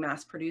it's being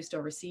mass produced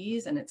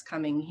overseas and it's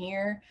coming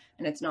here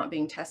and it's not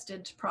being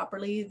tested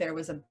properly. There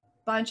was a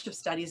bunch of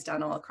studies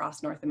done all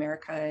across North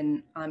America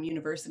and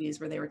universities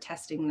where they were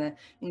testing the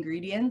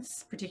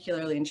ingredients,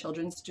 particularly in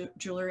children's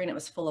jewelry, and it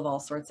was full of all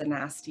sorts of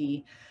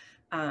nasty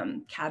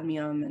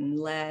cadmium and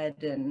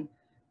lead, and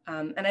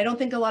I don't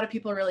think a lot of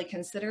people really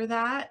consider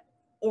that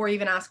or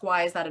even ask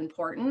why is that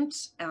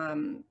important.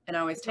 And I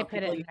always tell people,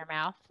 they put it in their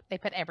mouth. They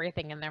put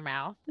everything in their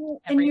mouth.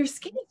 And your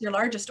skin is your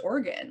largest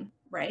organ,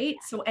 right?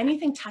 So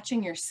anything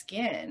touching your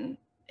skin,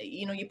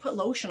 you know, you put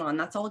lotion on,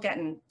 that's all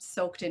getting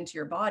soaked into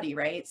your body,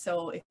 right?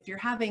 So if you're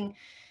having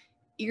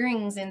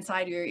earrings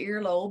inside your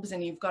earlobes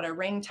and you've got a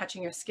ring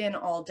touching your skin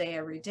all day,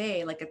 every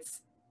day, like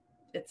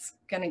it's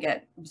going to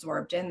get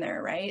absorbed in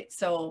there, right?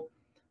 So,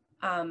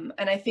 and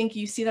I think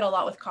you see that a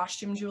lot with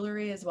costume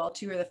jewelry as well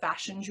too, or the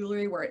fashion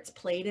jewelry where it's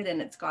plated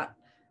and it's got,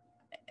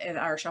 at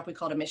our shop, we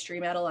call it a mystery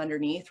metal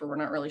underneath where we're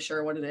not really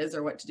sure what it is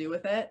or what to do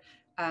with it.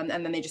 And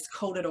then they just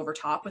coat it over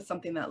top with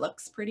something that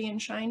looks pretty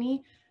and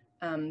shiny.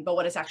 But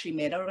what it's actually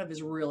made out of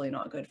is really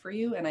not good for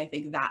you. And I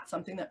think that's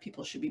something that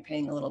people should be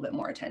paying a little bit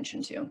more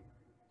attention to.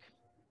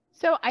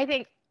 So I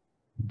think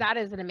that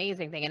is an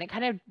amazing thing. And it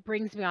kind of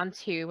brings me on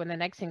to one of the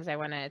next things I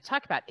want to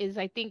talk about is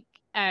I think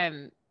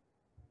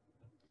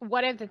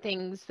one of the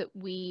things that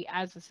we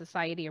as a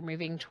society are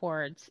moving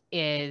towards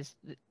is,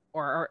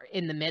 or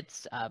in the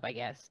midst of, I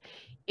guess,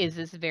 is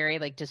this very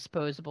like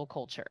disposable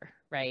culture,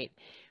 right?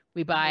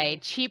 We buy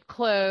cheap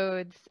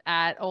clothes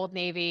at Old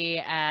Navy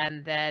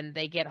and then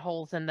they get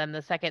holes in them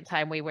the second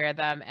time we wear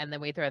them and then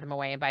we throw them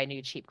away and buy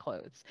new cheap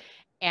clothes.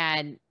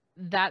 And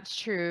that's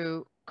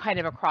true kind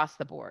of across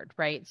the board,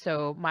 right?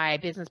 So my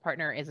business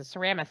partner is a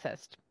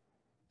ceramicist.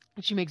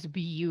 She makes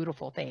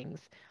beautiful things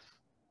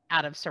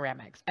out of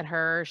ceramics and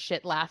her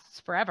shit lasts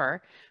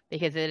forever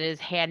because it is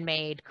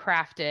handmade,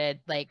 crafted,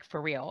 like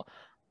for real.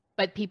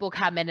 But people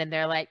come in and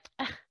they're like,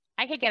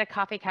 I could get a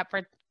coffee cup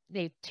for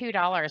 $2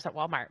 at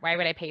Walmart. Why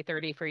would I pay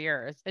 $30 for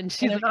yours? And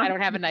she's like, I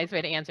don't have a nice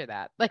way to answer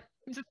that. Like,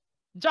 just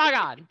jog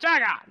on.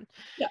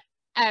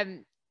 Yeah.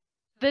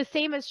 The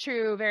same is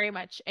true very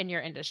much in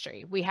your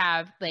industry. We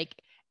have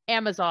like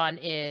Amazon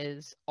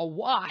is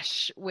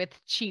awash with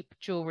cheap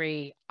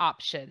jewelry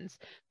options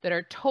that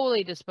are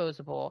totally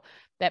disposable,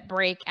 that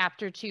break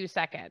after 2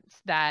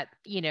 seconds, that,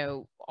 you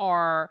know,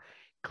 are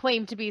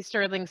claimed to be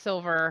sterling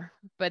silver,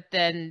 but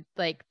then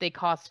like they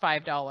cost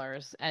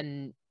 $5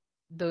 and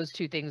those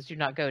two things do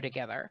not go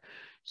together.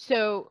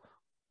 So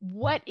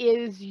what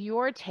is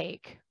your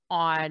take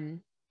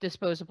on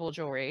disposable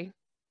jewelry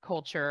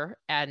culture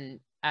and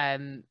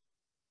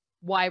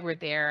why we're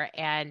there?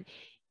 And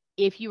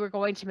if you were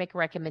going to make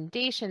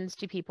recommendations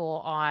to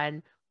people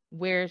on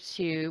where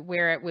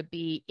it would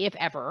be, if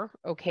ever,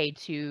 okay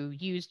to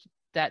use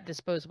that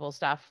disposable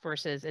stuff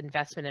versus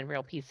investment in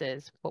real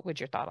pieces, what would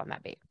your thought on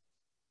that be?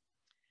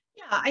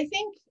 Yeah, I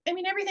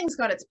mean, everything's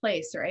got its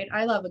place, right?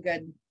 I love a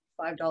good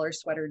 $5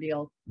 sweater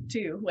deal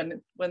too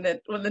when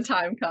the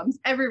time comes.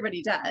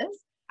 Everybody does.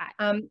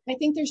 I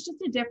think there's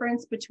just a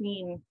difference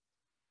between,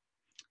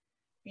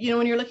 you know,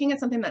 when you're looking at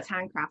something that's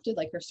handcrafted,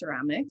 like your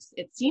ceramics,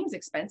 it seems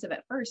expensive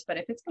at first, but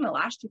if it's going to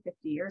last you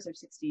 50 years or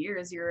 60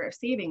 years, you're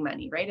saving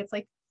money, right? It's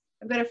like,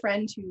 I've got a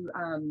friend who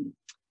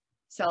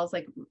sells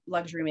like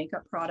luxury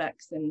makeup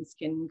products and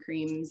skin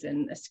creams,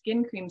 and a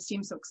skin cream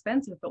seems so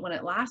expensive, but when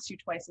it lasts you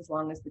twice as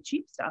long as the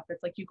cheap stuff,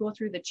 it's like you go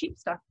through the cheap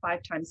stuff 5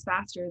 times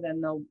faster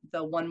than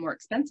the one more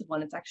expensive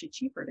one. It's actually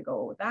cheaper to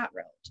go with that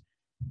route,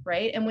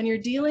 right? And when you're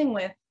dealing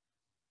with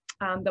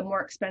the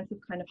more expensive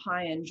kind of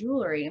high-end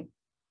jewelry,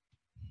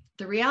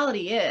 the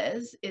reality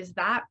is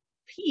that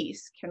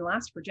piece can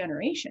last for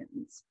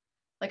generations.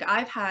 Like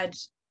I've had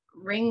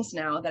rings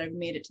now that have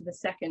made it to the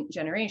 2nd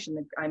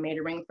generation. I made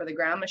a ring for the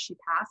grandma. She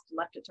passed,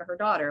 left it to her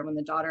daughter. When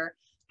the daughter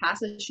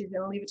passes, she's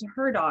going to leave it to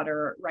her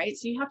daughter, right?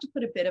 So you have to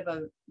put a bit of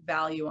a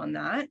value on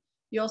that.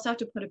 You also have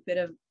to put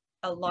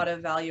a lot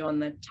of value on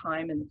the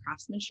time and the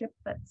craftsmanship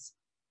that's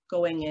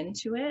going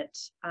into it.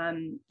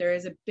 There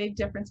is a big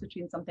difference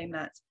between something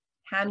that's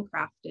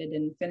handcrafted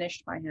and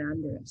finished by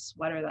hand, or a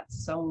sweater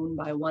that's sewn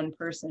by one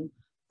person,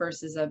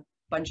 versus a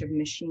bunch of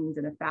machines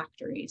in a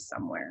factory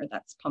somewhere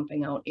that's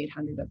pumping out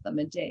 800 of them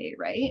a day,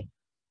 right?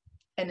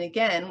 And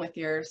again, with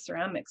your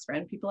ceramics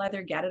friend, people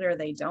either get it or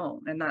they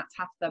don't, and that's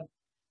half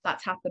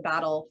the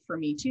battle for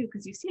me too,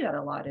 because you see that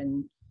a lot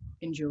in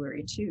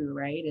jewelry too,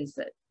 right? Is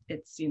that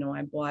it's, you know,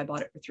 I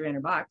bought it for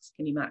 $300.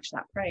 Can you match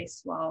that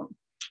price? Well,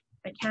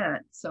 I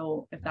can't.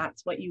 So if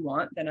that's what you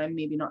want, then I'm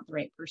maybe not the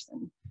right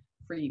person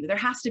for you. There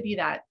has to be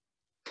that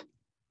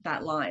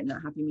line,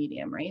 that happy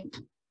medium, right?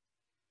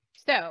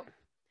 So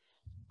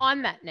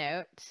on that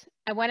note,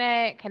 I want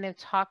to kind of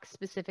talk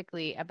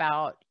specifically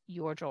about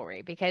your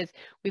jewelry, because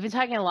we've been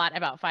talking a lot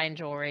about fine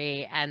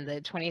jewelry and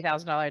the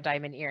 $20,000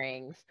 diamond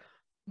earrings,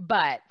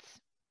 but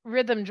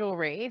Rhythm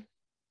Jewelry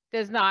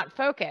does not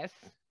focus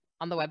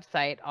on the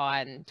website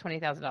on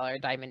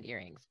 $20,000 diamond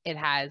earrings. It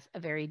has a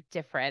very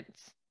different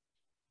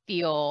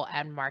feel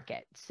and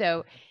market.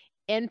 So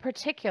in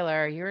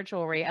particular, your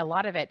jewelry, a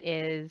lot of it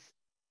is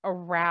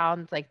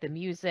around like the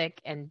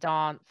music and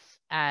dance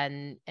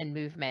and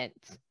movement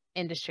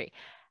industry.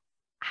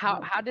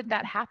 How did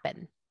that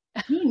happen?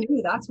 Who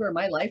knew that's where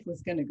my life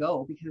was going to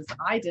go? Because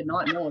I did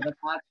not know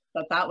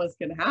that was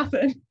going to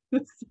happen.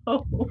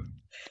 So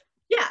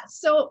yeah,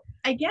 so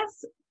I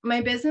guess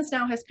my business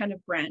now has kind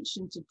of branched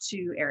into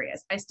two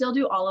areas. I still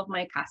do all of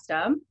my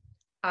custom.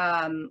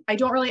 I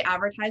don't really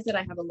advertise it.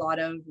 I have a lot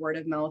of word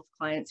of mouth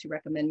clients who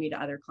recommend me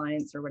to other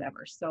clients or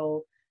whatever.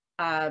 So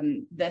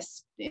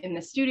this in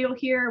the studio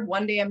here,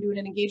 one day I'm doing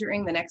an engagement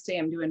ring, the next day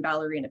I'm doing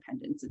ballerina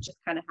pendants. It just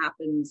kind of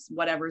happens,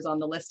 whatever's on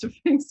the list of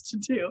things to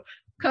do,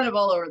 kind of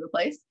all over the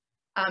place.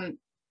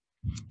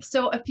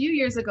 So a few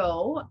years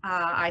ago,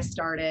 I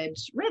started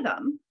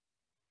Rhythm,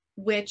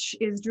 which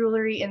is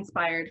jewelry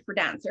inspired for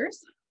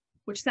dancers,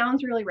 which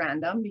sounds really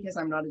random because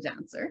I'm not a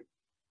dancer.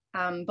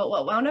 But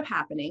what wound up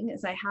happening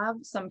is I have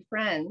some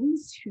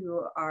friends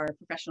who are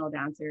professional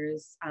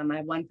dancers. I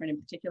have one friend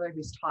in particular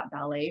who's taught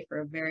ballet for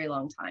a very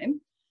long time.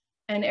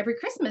 And every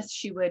Christmas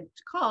she would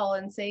call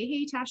and say,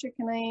 hey, Tasha,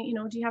 can I,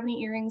 do you have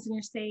any earrings in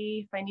your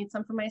safe? I need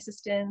some for my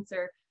assistants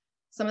or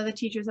some of the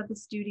teachers at the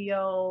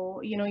studio.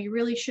 You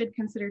really should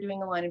consider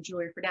doing a line of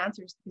jewelry for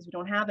dancers because we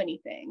don't have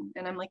anything.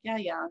 And I'm like,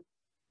 yeah,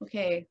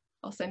 okay,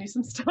 I'll send you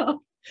some stuff.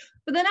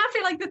 But then after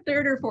like the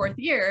third or fourth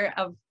year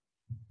of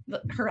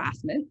the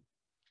harassment,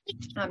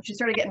 she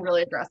started getting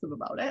really aggressive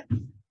about it.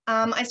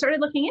 I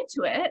started looking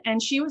into it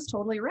and she was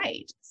totally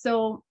right.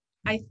 So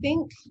I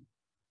think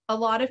a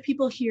lot of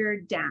people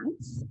hear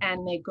dance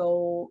and they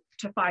go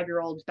to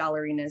 5-year-old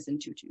ballerinas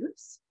and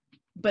tutus.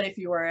 But if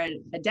you are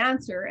a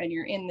dancer and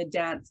you're in the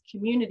dance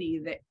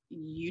community, that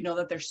you know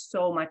that there's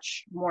so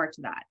much more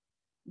to that.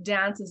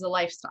 Dance is a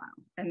lifestyle,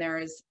 and there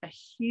is a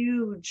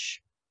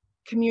huge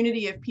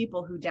community of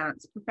people who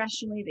dance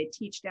professionally. They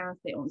teach dance,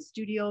 they own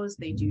studios,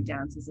 they do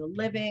dance as a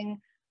living.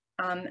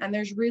 And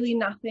there's really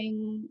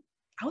nothing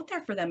out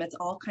there for them. It's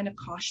all kind of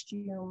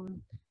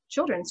costume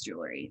children's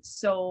jewelry.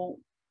 So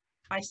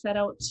I set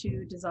out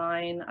to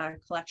design a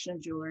collection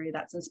of jewelry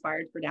that's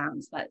inspired for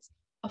dance, that's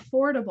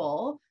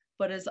affordable,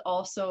 but is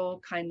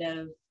also kind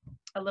of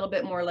a little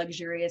bit more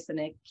luxurious and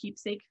a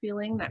keepsake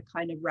feeling that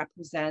kind of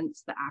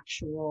represents the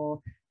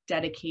actual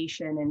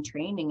dedication and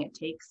training it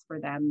takes for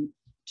them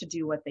to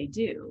do what they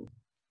do.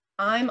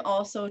 I'm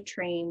also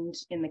trained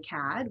in the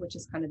CAD, which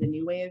is kind of the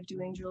new way of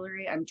doing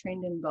jewelry. I'm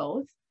trained in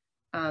both,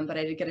 but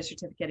I did get a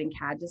certificate in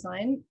CAD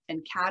design,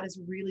 and CAD is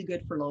really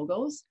good for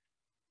logos.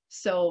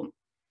 So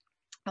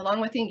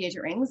along with the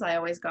engagement rings, I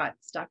always got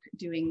stuck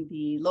doing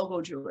the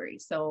logo jewelry.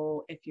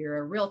 So if you're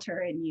a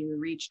realtor and you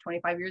reach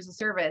 25 years of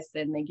service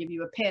and they give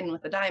you a pin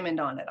with a diamond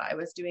on it, I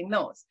was doing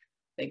those.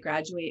 They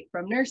graduate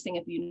from nursing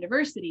at the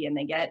university and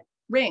they get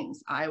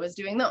rings, I was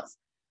doing those.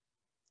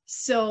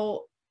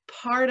 So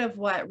part of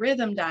what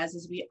Rhythm does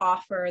is we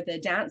offer the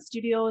dance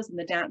studios, and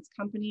the dance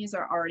companies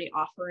are already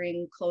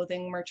offering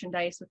clothing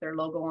merchandise with their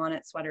logo on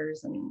it,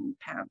 sweaters and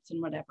pants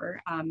and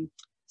whatever.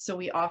 So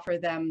we offer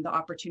them the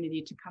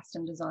opportunity to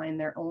custom design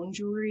their own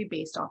jewelry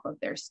based off of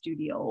their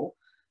studio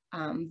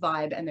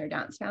vibe and their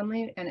dance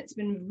family. And it's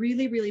been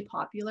really, really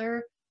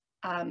popular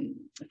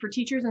for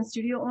teachers and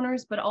studio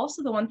owners. But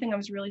also the one thing I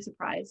was really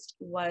surprised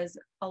was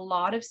a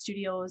lot of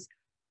studios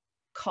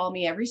call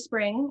me every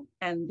spring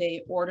and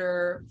they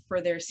order for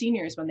their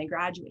seniors when they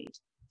graduate.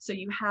 So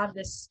you have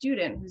this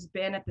student who's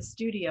been at the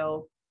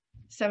studio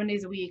 7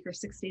 days a week or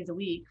 6 days a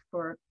week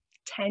for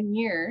 10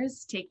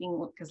 years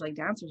taking, because like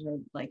dancers are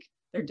like,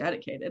 they're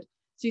dedicated.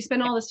 So you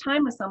spend all this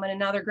time with someone and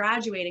now they're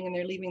graduating and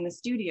they're leaving the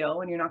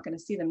studio and you're not going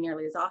to see them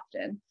nearly as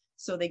often.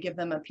 So they give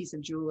them a piece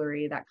of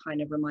jewelry that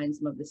kind of reminds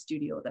them of the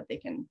studio that they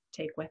can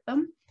take with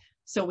them.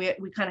 So we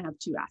kind of have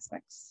two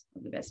aspects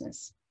of the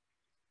business.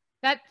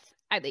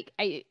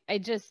 I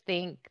just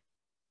think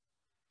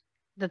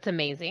that's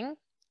amazing.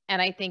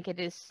 And I think it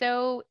is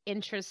so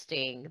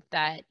interesting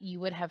that you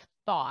would have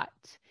thought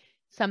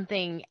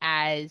something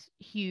as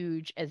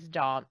huge as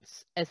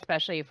dance,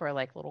 especially for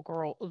like little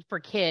girls, for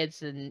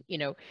kids and,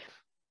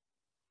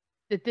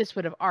 that this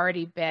would have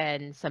already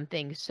been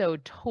something so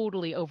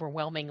totally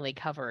overwhelmingly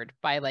covered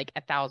by like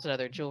 1,000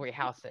 other jewelry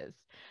houses.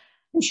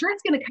 I'm sure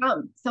it's going to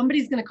come.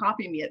 Somebody's going to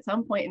copy me at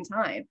some point in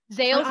time. But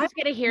Zales is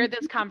going to hear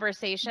this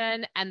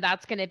conversation, and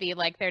that's going to be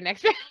like their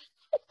next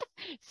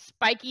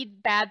spiky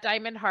bad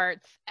diamond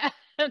hearts.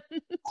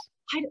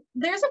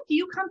 There's a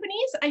few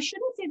companies, I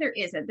shouldn't say there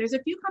isn't. There's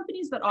a few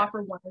companies that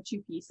offer 1 or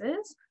 2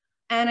 pieces.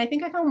 And I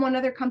think I found one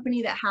other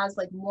company that has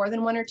like more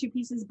than 1 or 2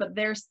 pieces, but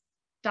their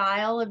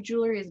style of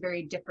jewelry is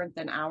very different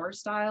than our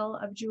style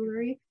of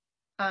jewelry.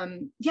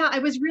 Yeah, I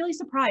was really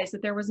surprised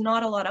that there was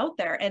not a lot out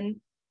there. And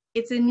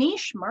it's a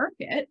niche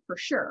market for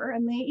sure.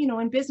 And they, you know,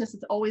 in business,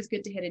 it's always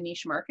good to hit a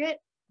niche market,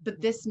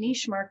 but this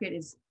niche market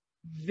is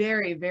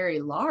very, very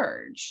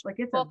large. Like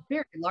it's a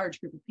very large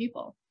group of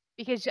people.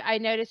 Because I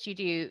noticed you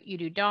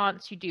do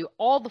dance, you do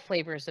all the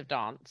flavors of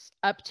dance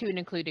up to and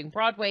including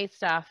Broadway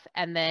stuff,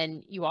 and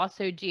then you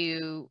also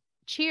do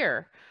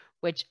cheer,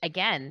 which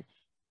again,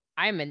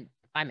 I'm in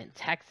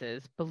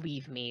Texas.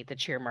 Believe me, the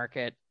cheer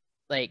market,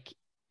 like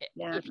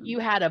if you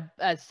had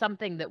a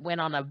something that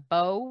went on a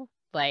bow,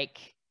 like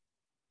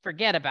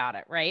forget about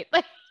it, right?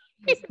 Like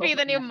it'd be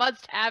the new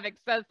must-have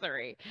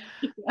accessory.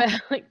 Yeah.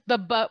 Like the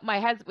boat, my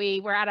husband, we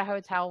were at a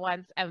hotel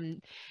once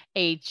and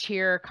a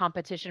cheer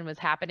competition was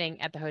happening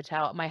at the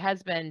hotel. My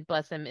husband,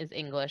 bless him, is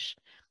English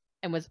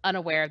and was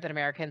unaware that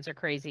Americans are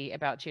crazy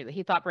about cheer.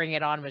 He thought Bring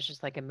It On was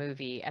just like a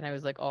movie. And I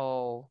was like,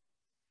 oh,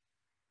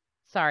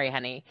 sorry,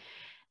 honey.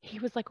 He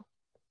was like,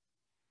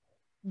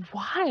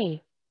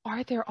 why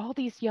are there all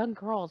these young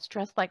girls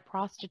dressed like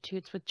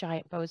prostitutes with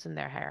giant bows in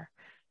their hair?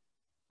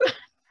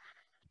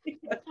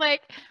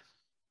 Like,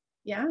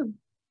 yeah,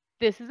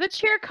 this is a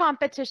cheer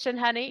competition,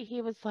 honey.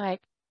 He was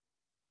like,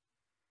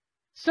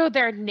 so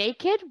they're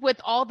naked with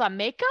all the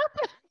makeup?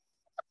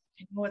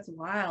 Oh, it's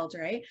wild,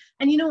 right?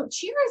 And you know,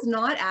 cheer is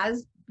not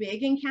as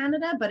big in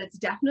Canada, but it's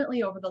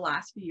definitely over the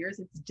last few years,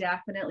 it's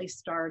definitely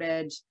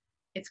started.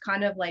 It's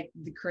kind of like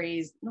the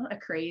craze, not a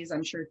craze,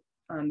 I'm sure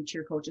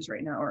cheer coaches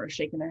right now are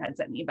shaking their heads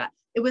at me, but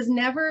it was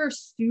never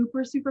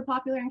super, super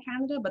popular in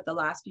Canada, but the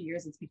last few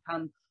years it's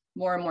become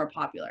more and more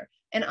popular.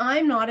 And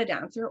I'm not a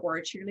dancer or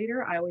a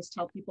cheerleader. I always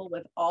tell people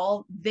with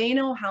all, they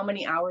know how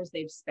many hours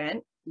they've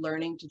spent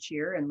learning to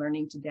cheer and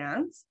learning to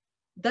dance.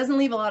 Doesn't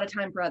leave a lot of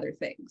time for other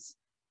things.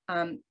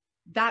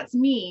 That's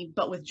me,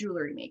 but with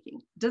jewelry making.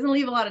 Doesn't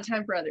leave a lot of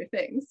time for other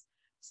things.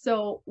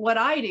 So what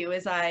I do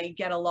is I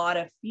get a lot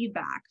of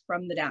feedback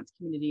from the dance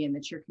community and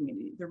the cheer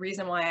community. The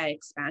reason why I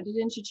expanded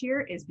into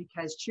cheer is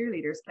because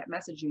cheerleaders kept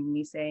messaging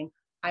me saying,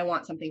 I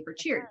want something for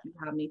cheer. Do you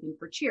have anything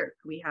for cheer?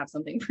 Can we have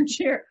something for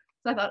cheer?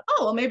 So I thought,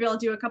 oh, well, maybe I'll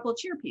do a couple of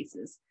cheer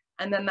pieces.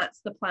 And then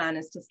that's the plan,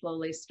 is to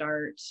slowly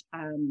start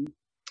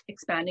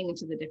expanding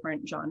into the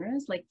different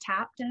genres, like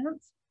tap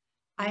dance.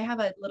 I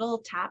have a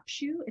little tap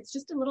shoe. It's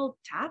just a little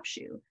tap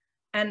shoe.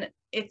 And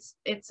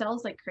it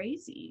sells like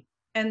crazy.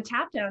 And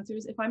tap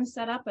dancers, if I'm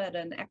set up at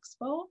an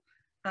expo,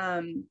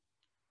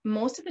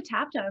 most of the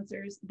tap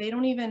dancers, they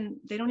don't even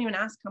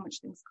ask how much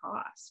things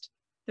cost.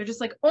 They're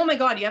just like, oh my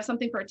God, you have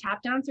something for a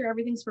tap dancer?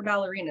 Everything's for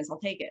ballerinas. I'll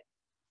take it.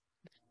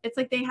 It's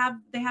like they have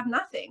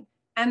nothing.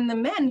 And the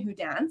men who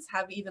dance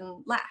have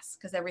even less,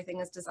 because everything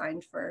is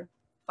designed for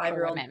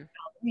 5-year-old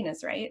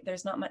ballerinas, right?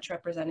 There's not much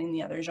representing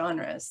the other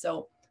genres.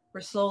 So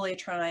we're slowly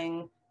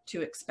trying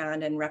to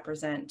expand and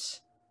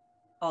represent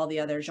all the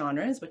other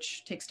genres,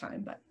 which takes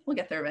time, but we'll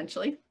get there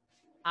eventually.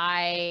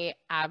 I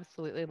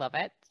absolutely love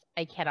it.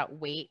 I cannot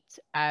wait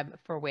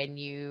for when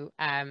you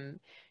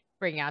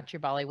bring out your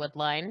Bollywood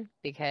line,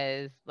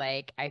 because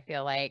like I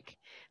feel like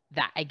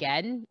that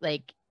again,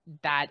 like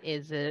that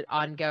is an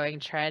ongoing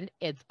trend.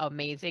 It's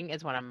amazing.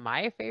 It's one of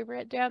my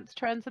favorite dance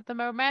trends at the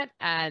moment.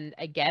 And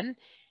again,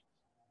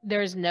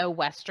 there's no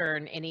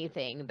Western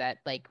anything that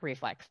like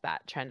reflects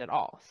that trend at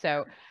all.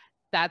 So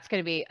that's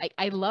going to be,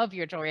 I love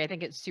your jewelry. I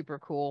think it's super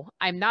cool.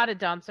 I'm not a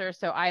dancer,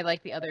 so I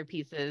like the other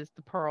pieces.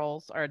 The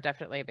pearls are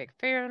definitely a big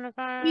fan of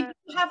that. We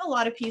do have a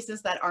lot of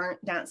pieces that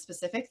aren't dance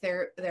specific.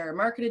 They're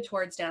marketed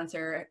towards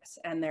dancers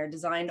and they're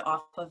designed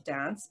off of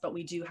dance, but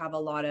we do have a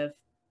lot of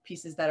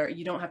pieces that are,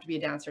 you don't have to be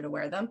a dancer to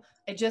wear them.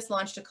 I just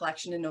launched a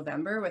collection in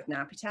November with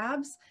nappy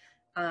tabs,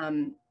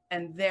 and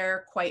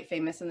they're quite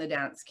famous in the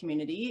dance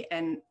community.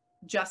 And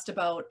just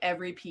about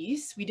every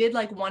piece, we did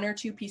like 1 or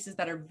 2 pieces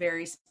that are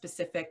very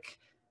specific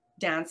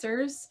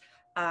dancers,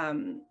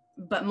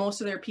 but most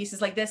of their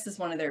pieces, like this is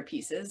one of their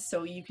pieces,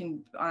 so you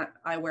can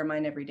I wear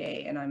mine every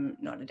day and I'm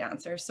not a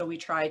dancer, so we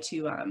try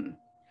to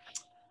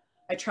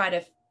I try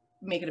to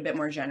make it a bit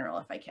more general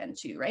if I can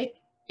too, right?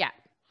 Yeah.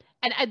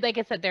 And like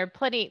I said, there's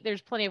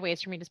plenty of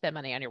ways for me to spend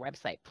money on your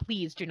website.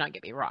 Please do not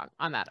get me wrong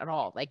on that at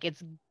all. Like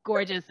it's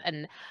gorgeous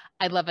and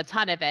I love a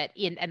ton of it.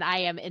 And I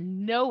am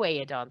in no way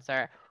a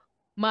dancer.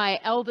 My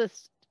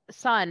eldest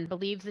son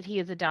believes that he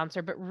is a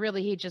dancer, but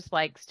really he just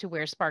likes to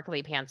wear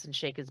sparkly pants and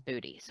shake his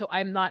booty. So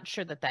I'm not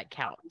sure that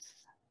counts.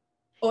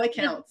 Oh, it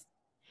counts.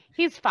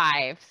 He's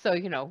 5, so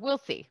you know, we'll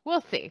see.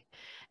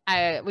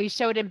 We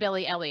showed him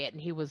Billy Elliot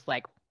and he was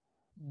like,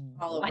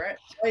 all over it.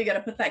 Oh, you got to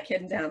put that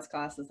kid in dance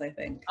classes, I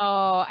think.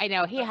 Oh, I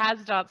know. He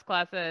has dance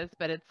classes,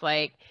 but it's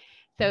like,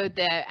 So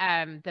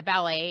the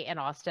ballet in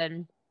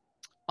Austin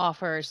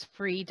offers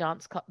free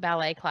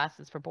ballet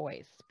classes for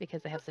boys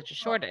because they have such a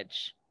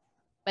shortage.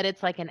 But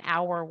it's like an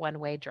hour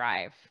one-way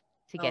drive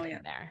to get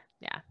him there.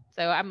 Yeah.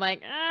 So I'm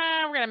like,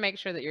 we're gonna make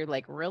sure that you're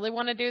like really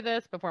want to do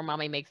this before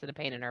mommy makes it a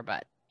pain in her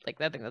butt.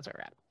 Like I think that's where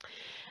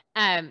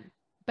we're at.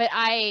 But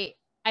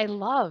I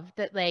love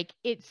that, like,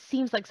 it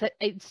seems like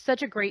it's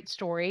such a great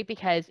story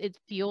because it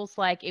feels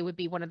like it would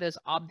be one of those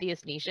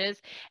obvious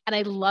niches. And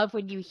I love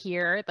when you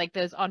hear like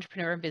those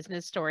entrepreneur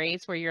business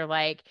stories where you're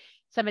like,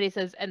 somebody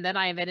says, and then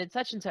I invented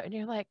such and so, and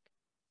you're like,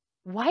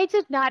 why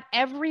did not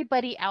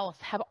everybody else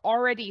have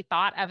already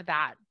thought of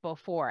that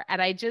before?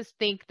 And I just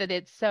think that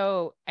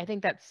I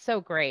think that's so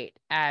great.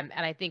 And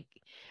I think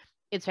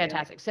it's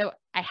fantastic. So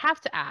I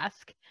have to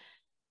ask,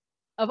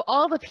 of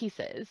all the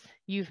pieces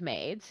you've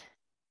made,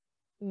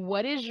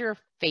 what is your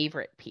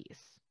favorite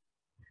piece?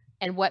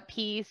 And what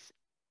piece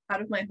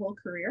out of my whole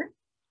career?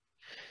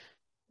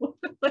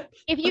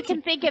 If you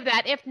can think of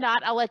that. If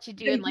not, I'll let you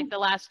do in like the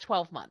last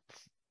 12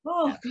 months.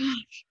 Oh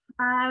gosh.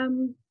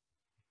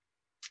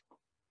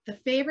 The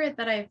favorite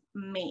that I've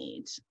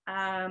made.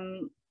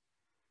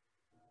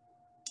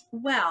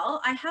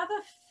 Well, I have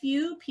a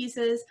few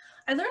pieces.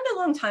 I learned a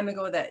long time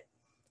ago that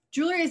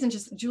jewelry isn't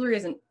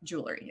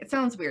jewelry. It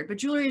sounds weird, but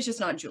jewelry is just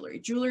not jewelry.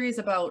 Jewelry is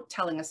about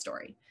telling a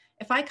story.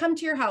 If I come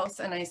to your house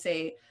and I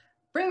say,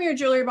 bring me your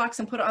jewelry box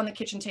and put it on the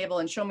kitchen table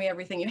and show me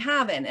everything you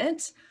have in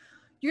it,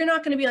 you're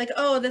not going to be like,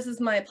 oh, this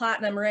is my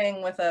platinum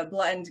ring with a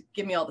blend,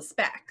 give me all the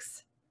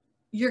specs.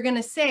 You're going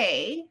to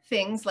say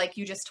things like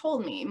you just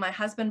told me. My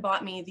husband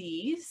bought me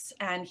these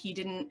and he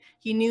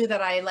knew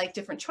that I like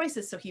different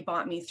choices, so he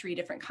bought me 3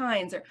 different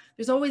kinds. Or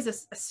there's always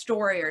a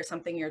story or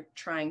something you're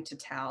trying to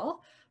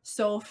tell.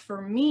 So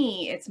for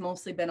me, it's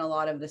mostly been a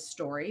lot of the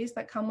stories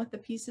that come with the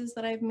pieces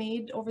that I've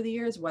made over the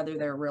years, whether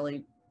they're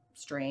really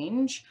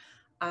strange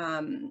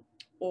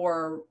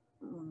or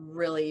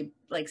really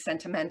like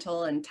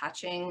sentimental and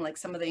touching. Like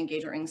some of the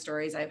engagement ring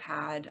stories I've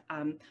had,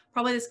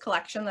 probably this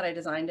collection that I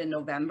designed in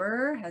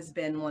November has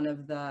been one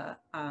of the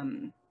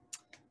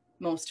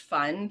most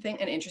fun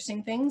and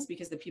interesting things,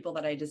 because the people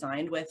that I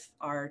designed with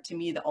are, to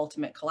me, the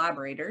ultimate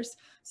collaborators.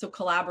 So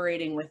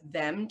collaborating with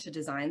them to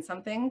design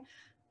something,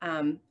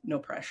 no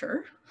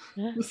pressure,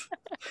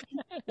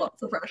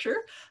 lots of pressure.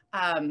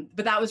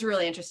 But that was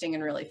really interesting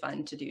and really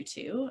fun to do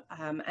too.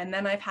 And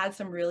then I've had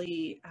some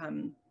really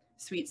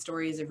sweet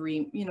stories of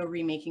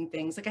remaking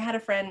things. Like I had a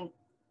friend,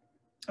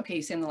 okay,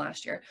 you see in the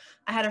last year,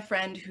 I had a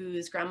friend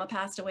whose grandma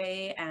passed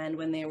away, and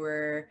when they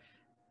were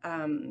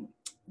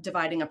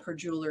dividing up her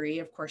jewelry,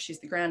 of course she's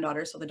the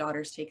granddaughter, so the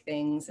daughters take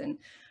things, and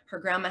her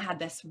grandma had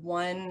this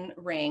one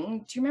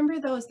ring. Do you remember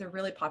those? They're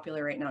really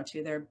popular right now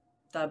too. They're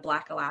the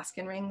black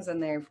Alaskan rings,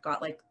 and they're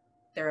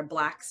a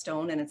black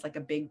stone and it's like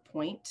a big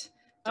point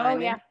diamond.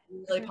 Oh yeah.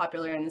 Really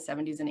popular in the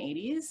 70s and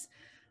 80s.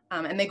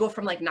 And they go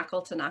from like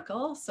knuckle to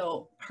knuckle.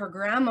 So her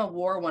grandma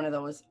wore one of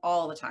those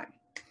all the time.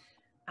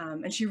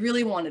 And she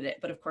really wanted it.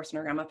 But of course, when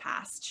her grandma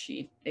passed,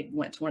 it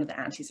went to one of the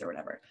aunties or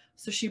whatever.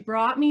 So she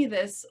brought me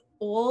this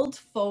old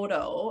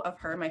photo of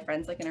her, my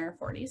friend's like in her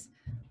 40s,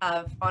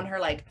 on her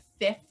like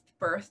 5th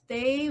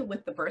birthday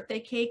with the birthday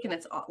cake, and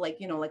it's like,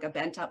 like a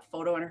bent up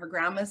photo, and her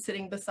grandma's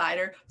sitting beside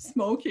her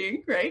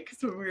smoking, right?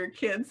 Because when we were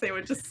kids, they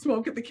would just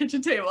smoke at the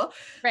kitchen table.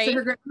 Right. So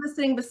her grandma's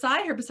sitting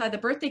beside her, beside the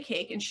birthday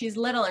cake, and she's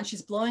little and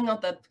she's blowing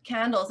out the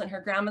candles, and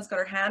her grandma's got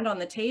her hand on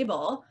the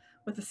table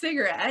with a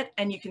cigarette,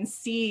 and you can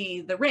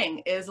see the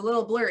ring. It was a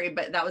little blurry,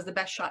 but that was the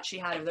best shot she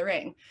had of the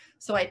ring.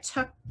 So I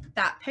took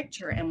that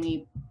picture and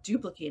we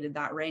duplicated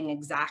that ring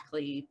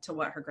exactly to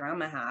what her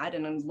grandma had.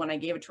 And when I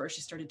gave it to her,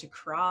 she started to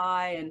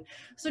cry. And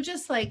so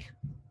just like,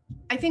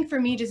 I think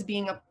for me, just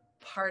being a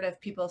part of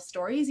people's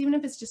stories, even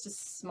if it's just a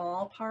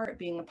small part,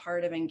 being a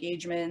part of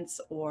engagements,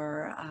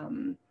 or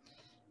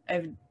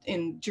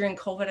during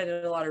COVID, I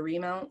did a lot of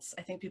remounts.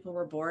 I think people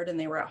were bored and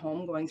they were at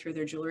home going through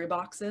their jewelry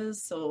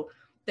boxes. So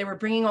they were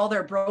bringing all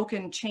their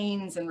broken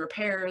chains and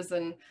repairs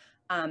and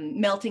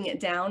melting it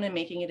down and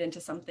making it into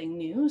something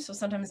new. So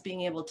sometimes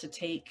being able to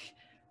take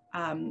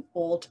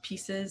old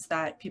pieces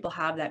that people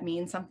have that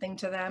mean something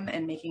to them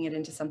and making it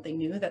into something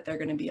new that they're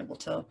going to be able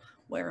to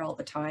wear all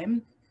the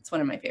time. It's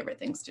one of my favorite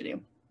things to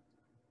do.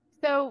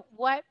 So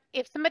what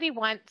if somebody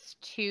wants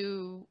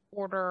to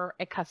order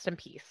a custom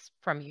piece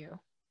from you?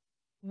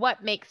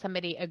 What makes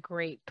somebody a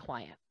great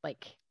client?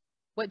 Like,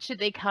 what should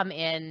they come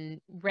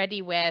in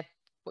ready with?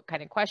 What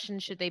kind of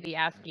questions should they be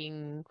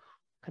asking?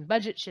 What kind of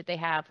budget should they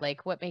have?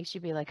 Like, what makes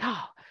you be like,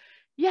 oh,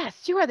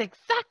 yes, you are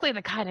exactly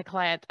the kind of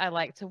client I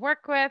like to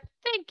work with.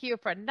 Thank you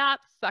for not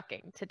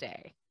sucking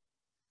today.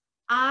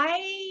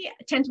 I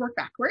tend to work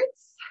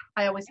backwards.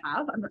 I always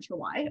have. I'm not sure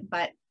why,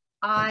 but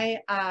I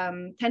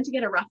tend to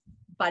get a rough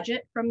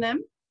budget from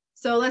them.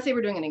 So let's say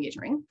we're doing an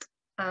engagement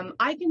ring.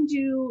 I can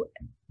do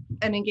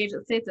an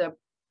engagement, say it's a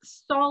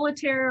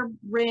solitaire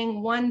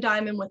ring, 1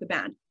 diamond with a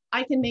band.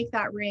 I can make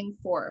that ring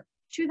for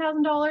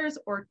 $2,000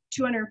 or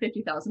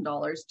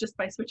 $250,000 just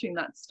by switching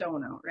that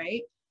stone out,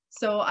 right?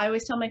 So I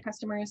always tell my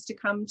customers to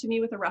come to me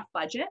with a rough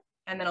budget.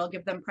 And then I'll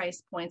give them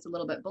price points a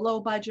little bit below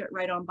budget,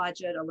 right on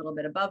budget, a little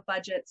bit above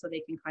budget, so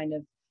they can kind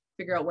of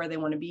figure out where they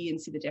want to be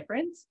and see the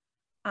difference.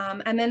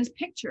 And then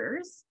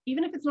pictures,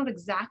 even if it's not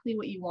exactly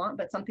what you want,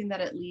 but something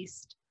that at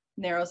least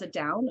narrows it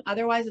down.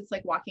 Otherwise, it's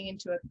like walking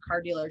into a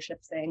car dealership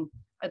saying,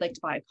 I'd like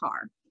to buy a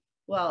car.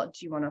 Well,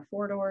 do you want a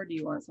 4-door? Do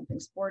you want something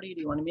sporty?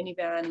 Do you want a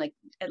minivan? Like,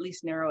 at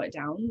least narrow it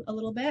down a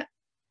little bit.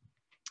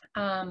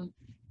 And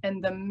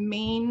the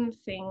main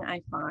thing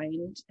I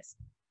find,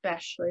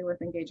 especially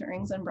with engagement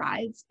rings and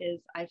brides,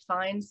 is I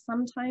find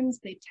sometimes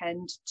they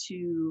tend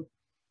to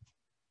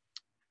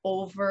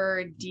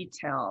over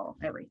detail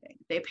everything.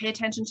 They pay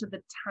attention to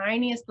the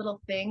tiniest little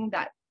thing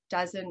that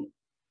doesn't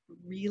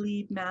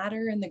really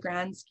matter in the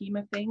grand scheme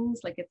of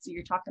things. Like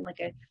you're talking like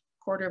a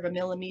 1/4 of a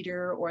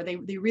millimeter, or they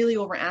really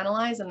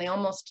overanalyze, and they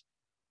almost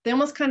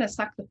kind of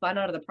suck the fun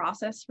out of the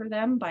process for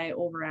them by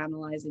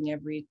overanalyzing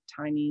every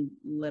tiny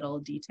little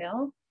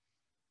detail.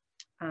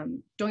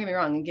 Don't get me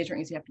wrong, engagement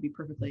rings, you have to be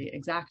perfectly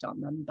exact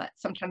on them, but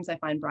sometimes I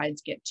find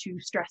brides get too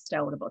stressed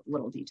out about the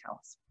little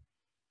details.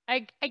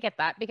 I get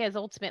that, because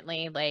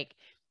ultimately, like,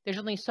 there's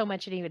only so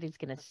much anybody's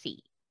going to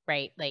see,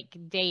 right? Like,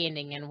 day in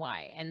and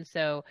why. And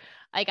so,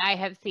 like, I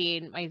have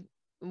seen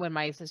when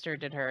my sister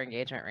did her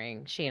engagement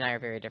ring, she and I are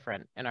very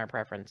different in our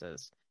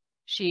preferences.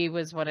 She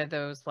was one of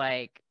those,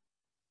 like,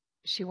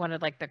 she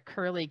wanted like the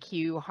curly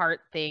Q heart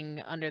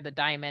thing under the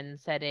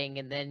diamond setting.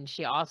 And then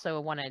she also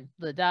wanted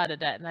the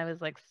da-da-da. And I was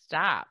like,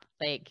 stop.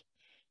 Like,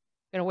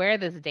 you're going to wear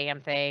this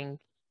damn thing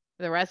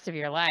for the rest of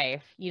your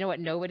life. You know what?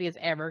 Nobody is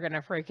ever going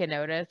to freaking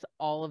notice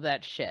all of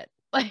that shit.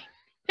 Like,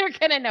 they're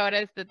going to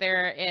notice that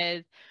there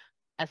is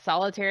a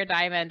solitaire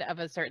diamond of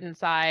a certain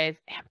size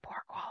and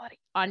poor quality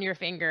on your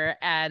finger,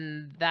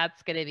 and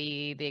that's going to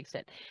be the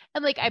extent.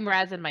 And like, I'm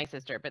razzing my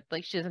sister, but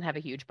like, she doesn't have a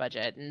huge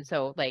budget, and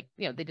so like,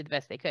 you know, they did the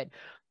best they could.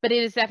 But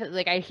it is definitely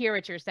like, I hear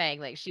what you're saying.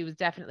 Like, she was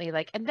definitely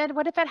like, and then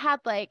what if it had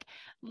like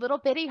little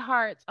bitty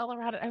hearts all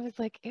around it? I was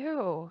like,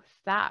 ew,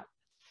 stop.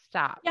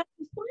 Yeah, I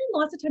find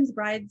lots of times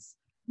brides,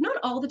 not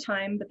all the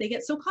time, but they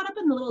get so caught up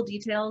in the little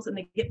details, and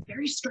they get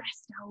very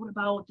stressed out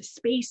about the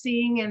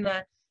spacing and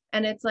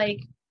it's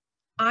like,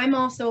 I've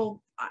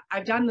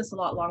done this a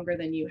lot longer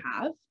than you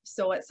have.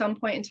 So at some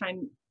point in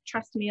time,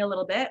 trust me a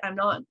little bit.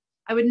 I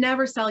would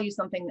never sell you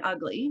something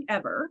ugly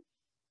ever.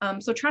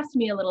 So trust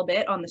me a little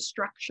bit on the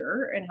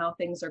structure and how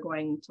things are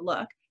going to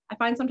look. I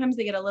find sometimes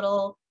they get a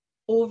little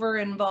over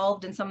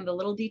involved in some of the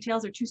little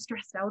details, or too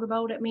stressed out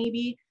about it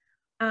maybe.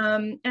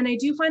 And I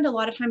do find a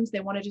lot of times they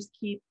want to just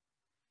keep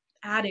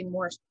adding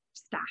more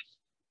stuff,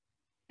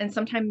 and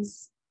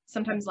sometimes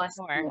less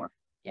more.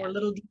 Yeah. Or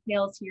little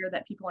details here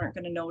that people aren't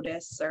going to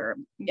notice, or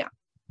yeah.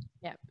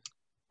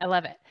 I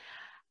love it.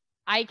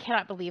 I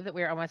cannot believe that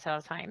we're almost out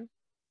of time,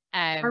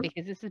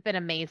 because this has been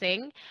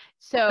amazing.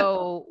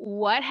 So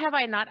what have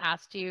I not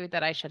asked you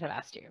that I should have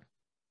asked you?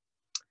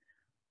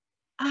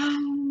 I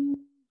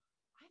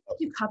think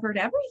you covered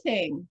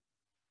everything.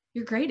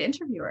 You're a great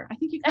interviewer. I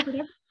think you covered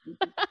everything.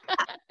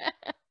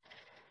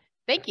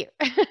 Thank you.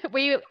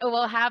 We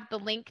will have the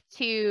link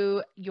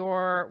to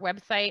your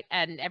website,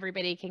 and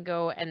everybody can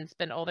go and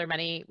spend all their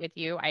money with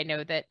you. I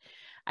know that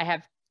I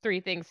have 3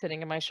 things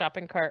sitting in my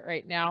shopping cart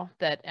right now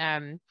that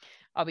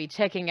I'll be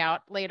checking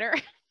out later.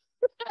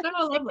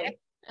 Oh, lovely.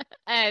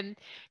 And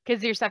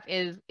because your stuff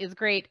is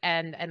great,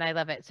 and I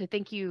love it. So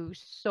thank you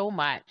so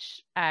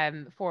much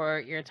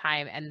for your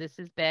time. And this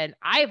has been,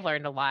 I've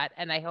learned a lot,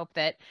 and I hope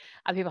that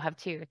other people have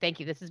too.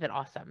 Thank you. This has been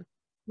awesome.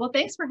 Well,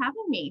 thanks for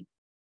having me.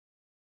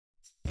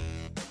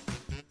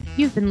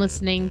 You've been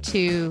listening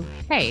to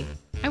Hey,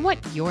 I Want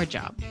Your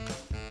Job.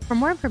 For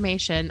more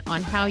information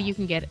on how you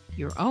can get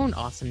your own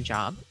awesome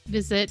job,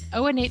 visit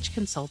ONH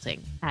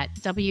Consulting at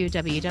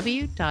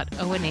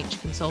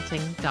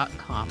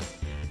www.onhconsulting.com.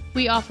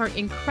 We offer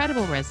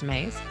incredible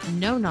resumes,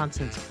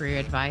 no-nonsense career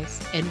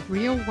advice, and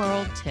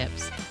real-world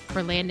tips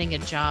for landing a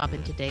job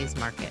in today's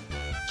market.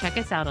 Check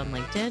us out on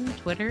LinkedIn,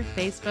 Twitter,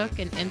 Facebook,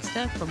 and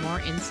Insta for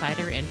more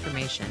insider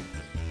information.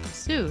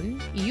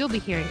 Soon, you'll be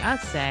hearing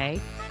us say,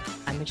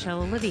 I'm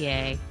Michelle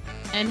Olivier,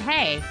 and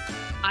hey,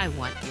 I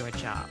want your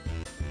job.